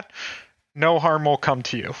do that, no harm will come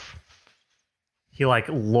to you. He like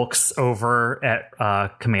looks over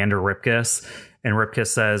at Commander Ripkus, and Ripkus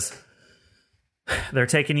says, they're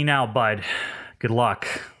taking you now, bud. Good luck.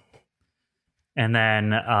 And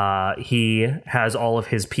then he has all of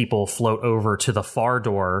his people float over to the far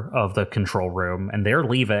door of the control room, and they're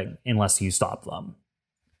leaving unless you stop them.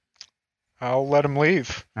 I'll let them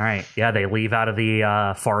leave. All right. Yeah, they leave out of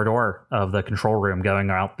the far door of the control room, going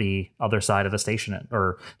out the other side of the station,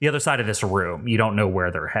 or the other side of this room. You don't know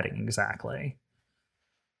where they're heading exactly.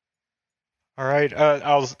 All right.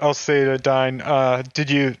 I'll say to Dine, did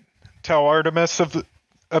you tell Artemis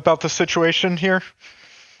about the situation here?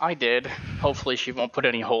 I did. Hopefully she won't put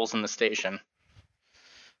any holes in the station.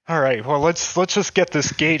 All right. Well, let's just get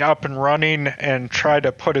this gate up and running and try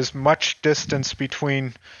to put as much distance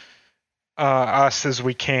between us as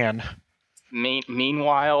we can.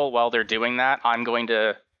 Meanwhile, while they're doing that, I'm going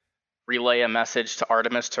to relay a message to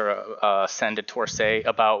Artemis to send to Torsay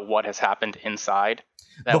about what has happened inside.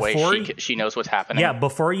 That way she knows what's happening. Yeah,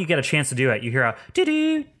 before you get a chance to do it, you hear a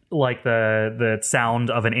doo-doo, like the sound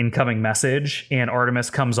of an incoming message, and Artemis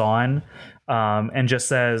comes on and just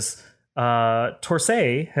says,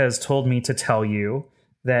 Torsay has told me to tell you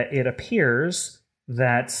that it appears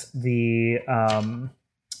that the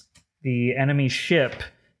enemy ship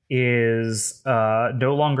is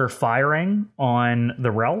no longer firing on the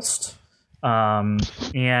Relst,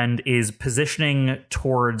 and is positioning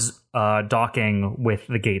towards docking with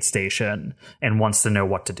the gate station and wants to know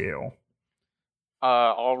what to do.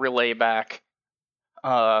 I'll relay back.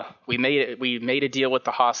 We made a deal with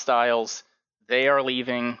the hostiles. They are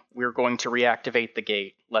leaving. We're going to reactivate the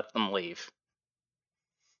gate. Let them leave.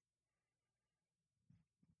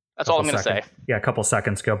 That's all I'm going to say. Yeah, a couple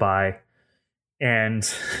seconds go by, and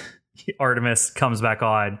Artemis comes back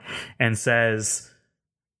on and says,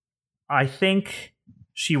 I think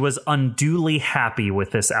she was unduly happy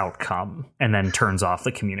with this outcome, and then turns off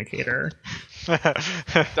the communicator.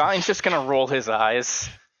 Dine's just going to roll his eyes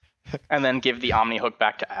and then give the Omni Hook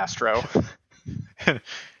back to Astro.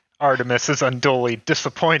 Artemis is unduly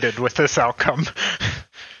disappointed with this outcome.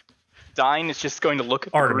 Dine is just going to look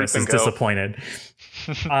at the Artemis group and is disappointed.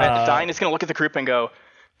 Dine is going to look at the group and go,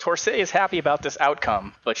 Torsay is happy about this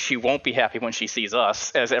outcome, but she won't be happy when she sees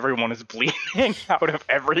us, as everyone is bleeding out of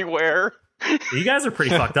everywhere. You guys are pretty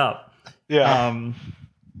fucked up. Yeah.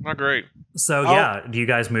 Not great. So, do you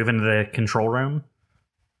guys move into the control room?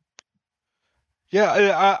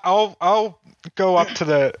 Yeah, I'll go up to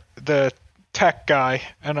the tech guy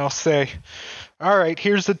and I'll say, all right,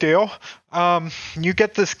 here's the deal. You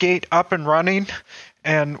get this gate up and running,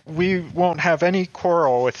 and we won't have any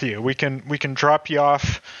quarrel with you. We can drop you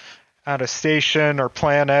off at a station or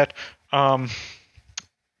planet,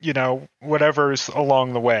 whatever's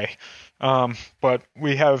along the way. But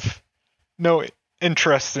we have no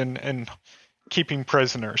interest in keeping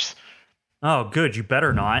prisoners. Oh, good. You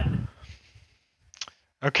better not.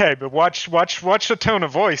 Okay, but watch the tone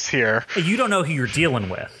of voice here. You don't know who you're dealing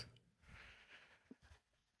with.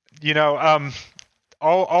 You know,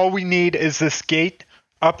 all we need is this gate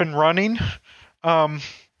up and running, and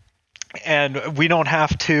we don't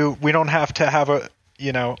have to have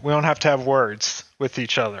words with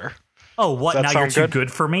each other. Oh, what? Does that Now you're sound too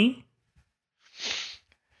good for me?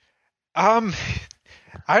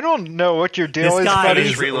 I don't know what your deal This is, guy buddy. is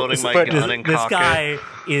He's reloading my but gun and This cock it. guy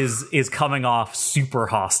is coming off super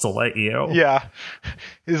hostile at you. Yeah,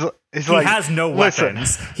 he's He like, has no "Listen."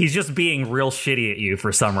 weapons. He's just being real shitty at you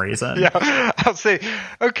for some reason. Yeah, I'll say,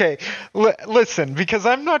 okay, listen, because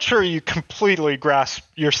I'm not sure you completely grasp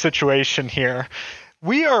your situation here.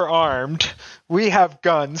 We are armed. We have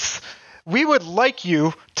guns. We would like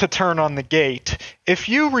you to turn on the gate. If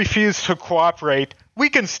you refuse to cooperate, we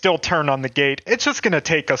can still turn on the gate. It's just going to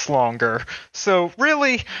take us longer. So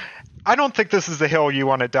really, I don't think this is the hill you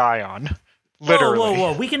want to die on. Literally.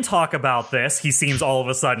 Whoa. We can talk about this. He seems all of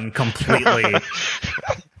a sudden completely...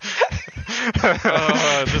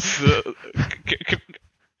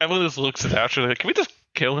 Evelyn just looks at Asher like, can we just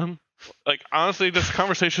kill him? Like, honestly, this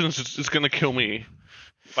conversation is going to kill me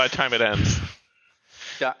by the time it ends.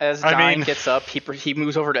 As Dine gets up, he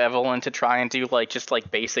moves over to Evelyn to try and do just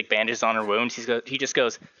basic bandages on her wounds. He just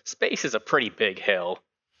goes, space is a pretty big hill.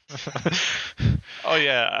 Oh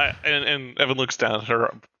yeah, and Evan looks down at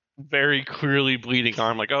her very clearly bleeding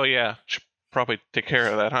arm, like, oh yeah, should probably take care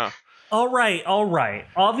of that, huh? All right.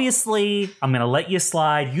 Obviously, I'm going to let you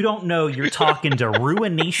slide. You don't know you're talking to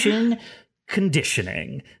Ruination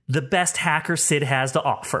Conditioning, the best hacker Sid has to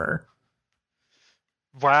offer.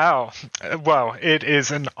 Wow. Well, it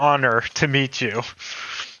is an honor to meet you.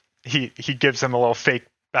 He gives him a little fake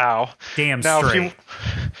bow. Damn now, straight.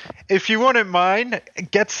 If you wouldn't mind,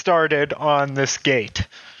 get started on this gate.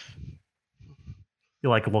 He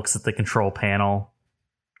looks at the control panel.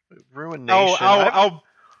 Ruination.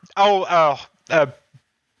 I'll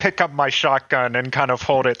pick up my shotgun and kind of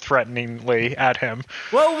hold it threateningly at him.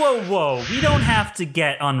 Whoa. We don't have to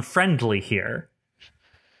get unfriendly here.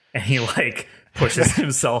 And he pushes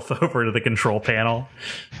himself over to the control panel.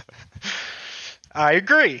 I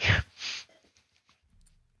agree.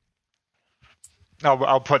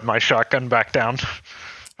 I'll put my shotgun back down.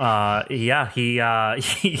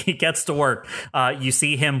 He gets to work. You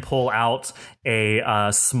see him pull out a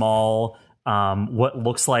small, what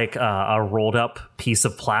looks like a rolled up piece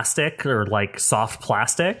of plastic or soft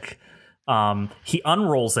plastic. He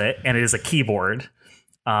unrolls it, and it is a keyboard.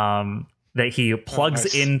 That he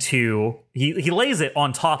plugs into. He lays it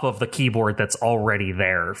on top of the keyboard that's already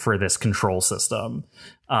there for this control system.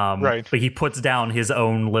 Right. But he puts down his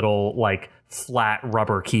own little flat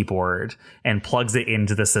rubber keyboard and plugs it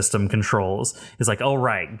into the system controls. He's like, "All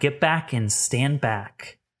right, get back and stand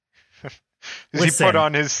back." Does he put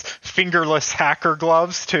on his fingerless hacker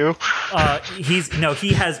gloves too? He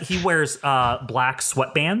wears black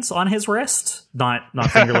sweatbands on his wrist, not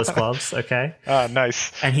fingerless gloves. Okay.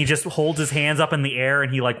 Nice. And he just holds his hands up in the air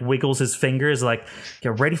and he wiggles his fingers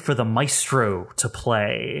get ready for the maestro to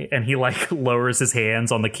play. And he lowers his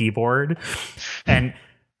hands on the keyboard. And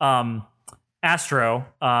Astro,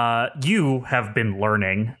 you have been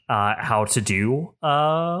learning how to do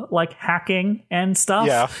hacking and stuff.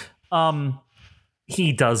 Yeah.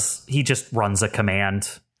 He just runs a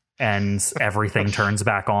command and everything turns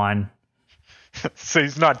back on. So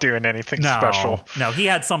he's not doing anything special. No, he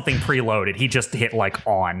had something preloaded. He just hit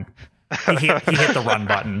on. He hit the run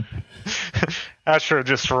button. Astro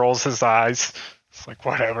just rolls his eyes. It's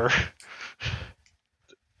whatever.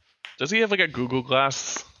 Does he have a Google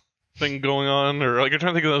Glass thing going on, or I'm trying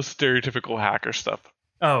to think of those stereotypical hacker stuff?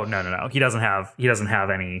 Oh no. He doesn't have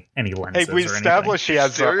any lenses. Hey, we established he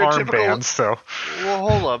has armbands, so. Well,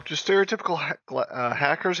 hold up. Do stereotypical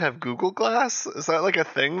hackers have Google Glass? Is that a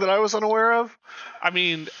thing that I was unaware of? I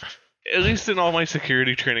mean, at least in all my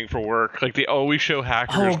security training for work, they always show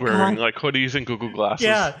hackers wearing hoodies and Google glasses.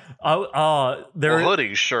 Yeah.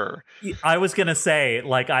 Hoodies, sure. I was gonna say,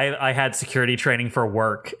 I had security training for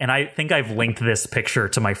work, and I think I've linked this picture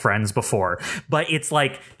to my friends before. But it's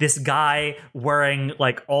this guy wearing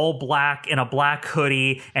all black in a black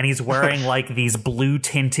hoodie, and he's wearing these blue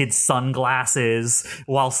tinted sunglasses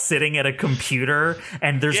while sitting at a computer,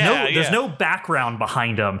 and there's no background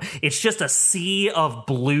behind him. It's just a sea of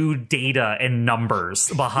blue data and numbers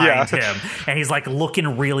behind him, and he's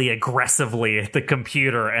looking really aggressively at the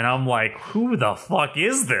computer, and I'm like, who the fuck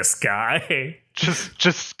is this guy?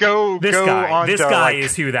 Just go. This go guy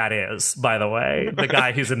is who that is, by the way. The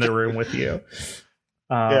guy who's in the room with you.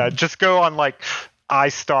 Just go on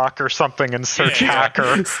iStock or something and search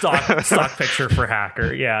hacker. stock picture for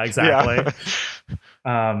hacker. Yeah, exactly.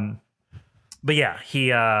 But yeah,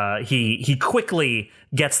 he quickly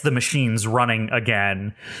gets the machines running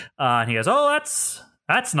again, and he goes, "Oh,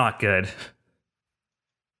 that's not good."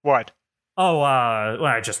 What? Oh, well,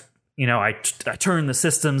 I just, I turned the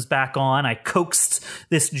systems back on. I coaxed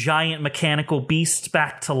this giant mechanical beast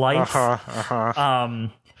back to life.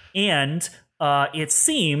 And it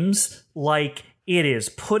seems like it is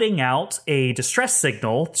putting out a distress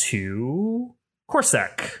signal to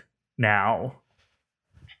Corsac now.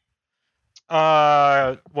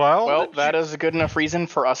 Well, that is a good enough reason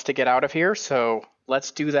for us to get out of here, so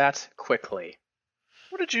let's do that quickly.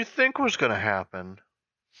 What did you think was going to happen?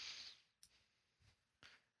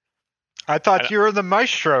 I thought you were the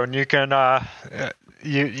maestro, and you can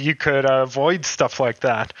you could avoid stuff like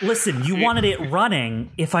that. Listen, you wanted it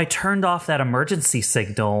running. If I turned off that emergency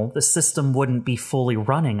signal, the system wouldn't be fully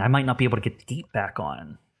running. I might not be able to get the gate back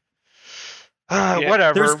on.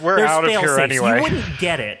 Whatever, we're out of here anyway. You wouldn't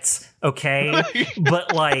get it, okay?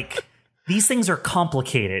 But like, these things are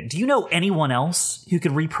complicated. Do you know anyone else who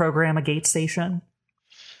could reprogram a gate station?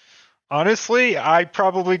 Honestly, I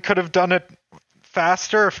probably could have done it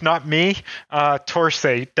faster, if not me.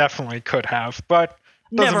 Torsay definitely could have, but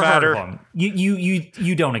doesn't Never matter. Heard of them.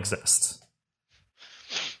 You don't exist.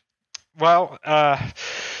 Well,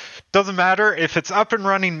 doesn't matter if it's up and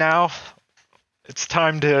running now. It's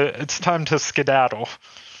time to skedaddle.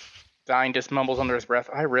 Dine just mumbles under his breath,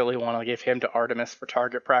 I really want to give him to Artemis for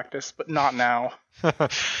target practice, but not now.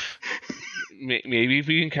 Maybe if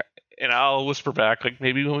we can, and I'll whisper back, like,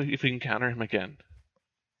 maybe if we encounter him again.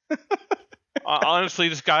 Honestly,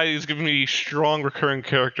 this guy is giving me strong recurring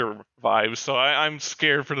character vibes, so I'm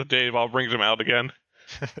scared for the day I'll bring him out again.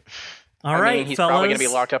 All right, he's fellas. probably going to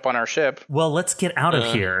be locked up on our ship. Well, let's get out of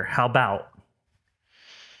here. How about?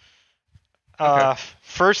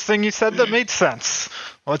 First thing you said that made sense.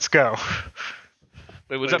 Let's go.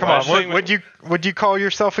 Wait, was that Come on, would you call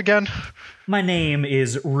yourself again? My name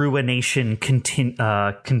is Ruination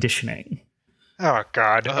Conditioning. Oh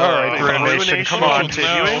God! All right, Ruination, come on.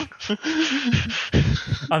 Continuing?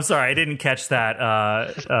 I'm sorry, I didn't catch that.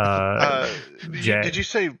 Jay. Did you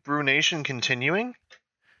say Brunation continuing?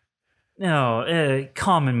 No,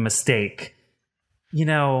 common mistake.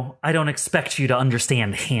 I don't expect you to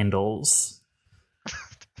understand handles.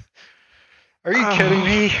 Are you kidding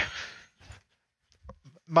me?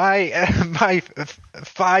 My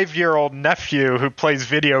 5-year-old nephew who plays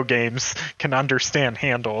video games can understand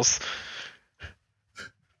handles.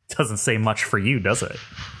 Doesn't say much for you, does it?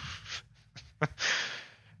 All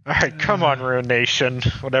right, come on, Ruination,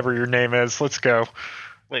 whatever your name is. Let's go.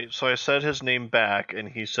 Wait, so I said his name back, and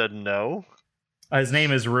he said no? His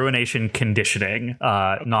name is Ruination Conditioning,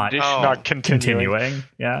 not continuing.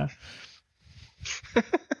 Yeah.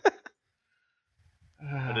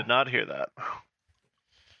 I did not hear that.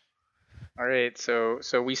 All right, so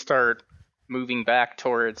we start moving back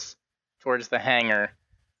towards the hangar,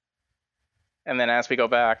 and then as we go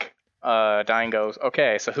back, Dine goes,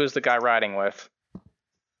 "Okay, so who's the guy riding with?"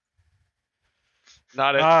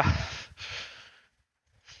 Not it.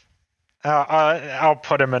 I'll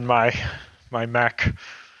put him in my mech.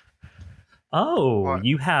 Oh,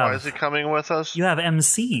 Why is he coming with us? You have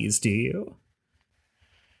MCs, do you?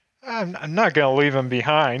 I'm not gonna leave him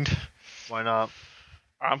behind. Why not?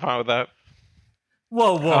 I'm fine with that.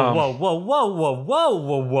 Whoa.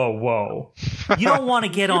 You don't want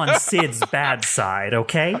to get on Sid's bad side,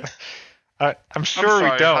 okay? I'm sure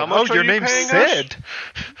we don't. How much your are you name's paying Sid.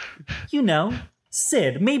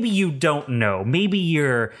 Sid. Maybe you don't know. Maybe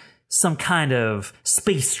you're some kind of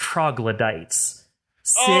space troglodytes.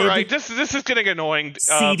 Sid, All right, this is getting annoying.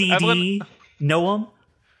 CDD, know him?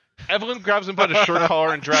 Evelyn grabs him by the shirt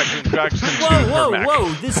collar and drags him to her mech.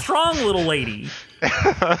 Whoa! This strong little lady.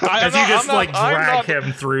 As you just drag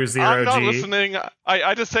him through zero I'm not G. listening.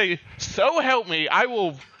 I just say, so help me, I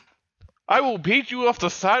will beat you off the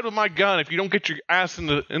side with my gun if you don't get your ass in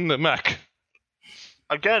the mech.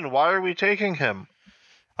 Again, why are we taking him?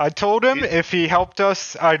 I told him if he helped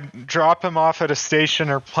us, I'd drop him off at a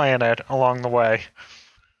station or planet along the way.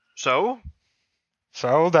 So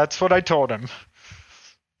that's what I told him.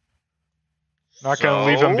 Not going to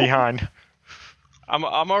leave him behind. I'm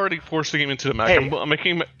already forcing him into the mech. Hey. I'm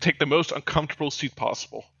making him take the most uncomfortable seat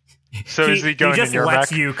possible. So is he going just in your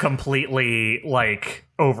lets mech? you completely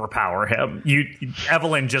overpower him.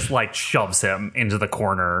 Evelyn just shoves him into the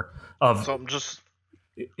corner of I'm just...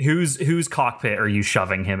 whose cockpit are you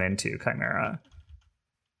shoving him into, Chimera?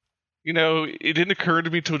 it didn't occur to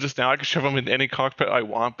me till just now. I could shove him in any cockpit I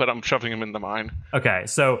want, but I'm shoving him into mine. Okay,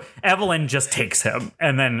 so Evelyn just takes him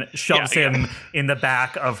and then shoves him in the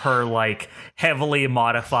back of her like heavily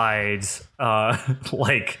modified,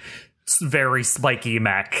 like very spiky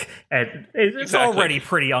mech, and it's already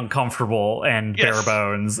pretty uncomfortable and bare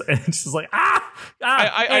bones. And she's like,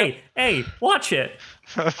 hey, watch it.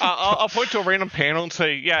 I'll point to a random panel and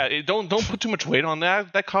say, don't put too much weight on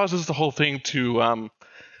that. That causes the whole thing to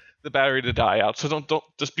the battery to die out. So don't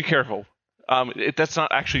just be careful. That's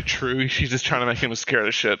not actually true. She's just trying to make him scared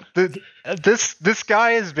of shit. This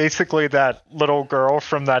guy is basically that little girl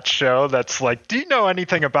from that show that's like, do you know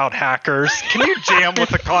anything about hackers? Can you jam with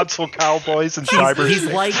the console cowboys and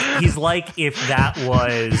cyberspace? He's like if that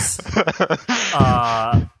was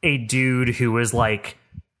a dude who was like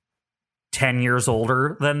 10 years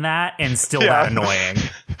older than that and still that annoying.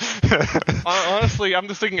 Honestly, I'm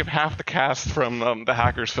just thinking of half the cast from the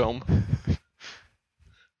Hackers film.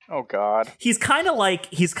 Oh God, he's kind of like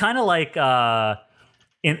in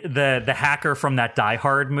the hacker from that Die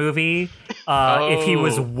Hard movie. If he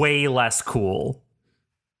was way less cool.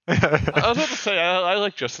 I was about to say I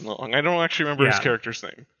like Justin Long. I don't actually remember his character's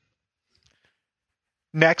name.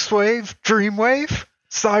 Next Wave, Dreamwave,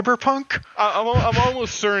 Cyberpunk. I'm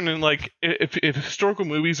almost certain, like, if historical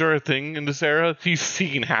movies are a thing in this era, he's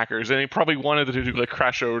seeking hackers, and he probably wanted to do like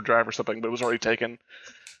Crash Overdrive or something, but it was already taken.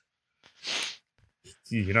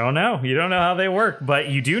 You don't know. You don't know how they work, but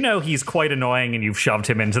you do know he's quite annoying, and you've shoved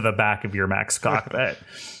him into the back of your Max cockpit.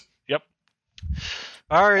 Yep.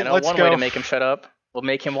 All right, let's go. One way to make him shut up. We'll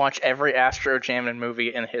make him watch every Astro Jammin'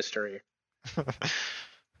 movie in history.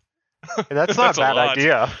 That's not a bad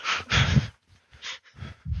idea.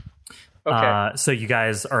 Okay. So you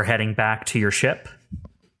guys are heading back to your ship?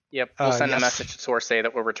 Yep. We'll send a message to Torsay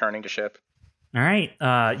that we're returning to ship. All right.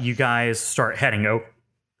 You guys start heading out.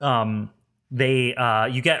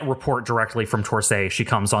 You get a report directly from Torsay. She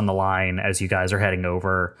comes on the line as you guys are heading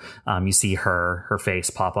over. You see her face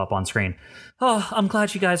pop up on screen. Oh, I'm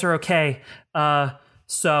glad you guys are okay.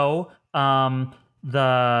 So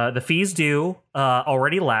the fees due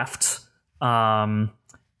already left.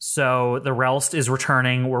 So the Relst is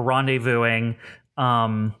returning. We're rendezvousing.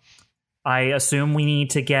 I assume we need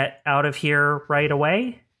to get out of here right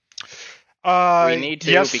away. We need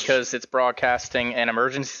to because it's broadcasting an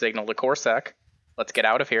emergency signal to Corsac. Let's get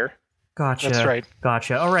out of here. Gotcha. That's right.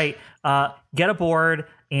 Gotcha. All right. Get aboard,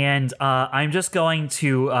 and I'm just going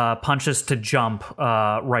to punch us to jump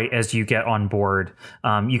right as you get on board.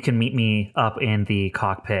 You can meet me up in the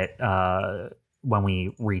cockpit when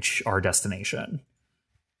we reach our destination.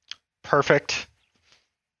 Perfect.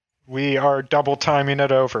 We are double timing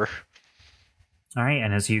it over. All right,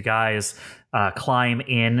 and as you guys climb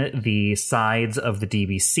in the sides of the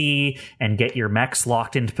DBC and get your mechs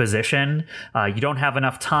locked into position, you don't have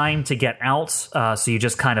enough time to get out, so you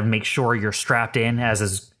just kind of make sure you're strapped in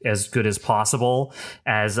as good as possible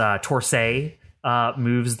as Torsay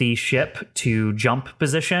moves the ship to jump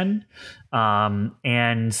position,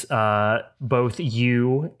 and both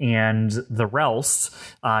you and the Relst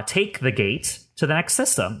take the gate to the next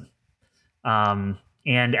system.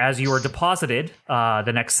 And as you are deposited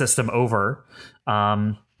the next system over,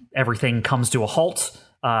 everything comes to a halt.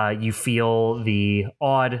 You feel the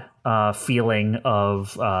odd feeling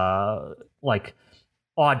of like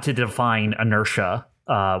odd to define inertia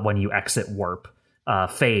when you exit warp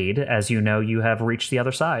fade as you know you have reached the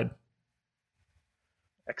other side.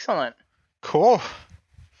 Excellent. Cool.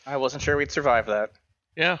 I wasn't sure we'd survive that.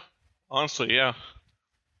 Yeah. Honestly, yeah.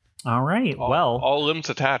 All right. All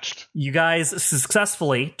limbs attached. You guys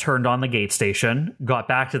successfully turned on the gate station, got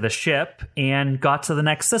back to the ship, and got to the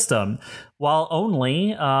next system, while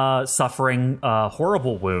only suffering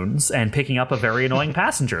horrible wounds and picking up a very annoying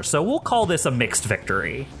passenger. So we'll call this a mixed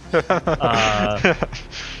victory. But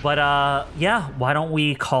why don't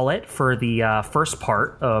we call it for the first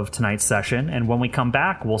part of tonight's session, and when we come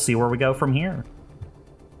back, we'll see where we go from here.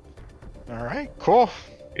 All right, cool.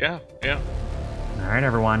 Yeah. All right,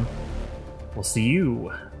 everyone. We'll see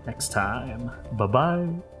you next time. Bye-bye.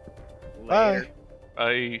 Bye.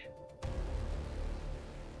 Bye.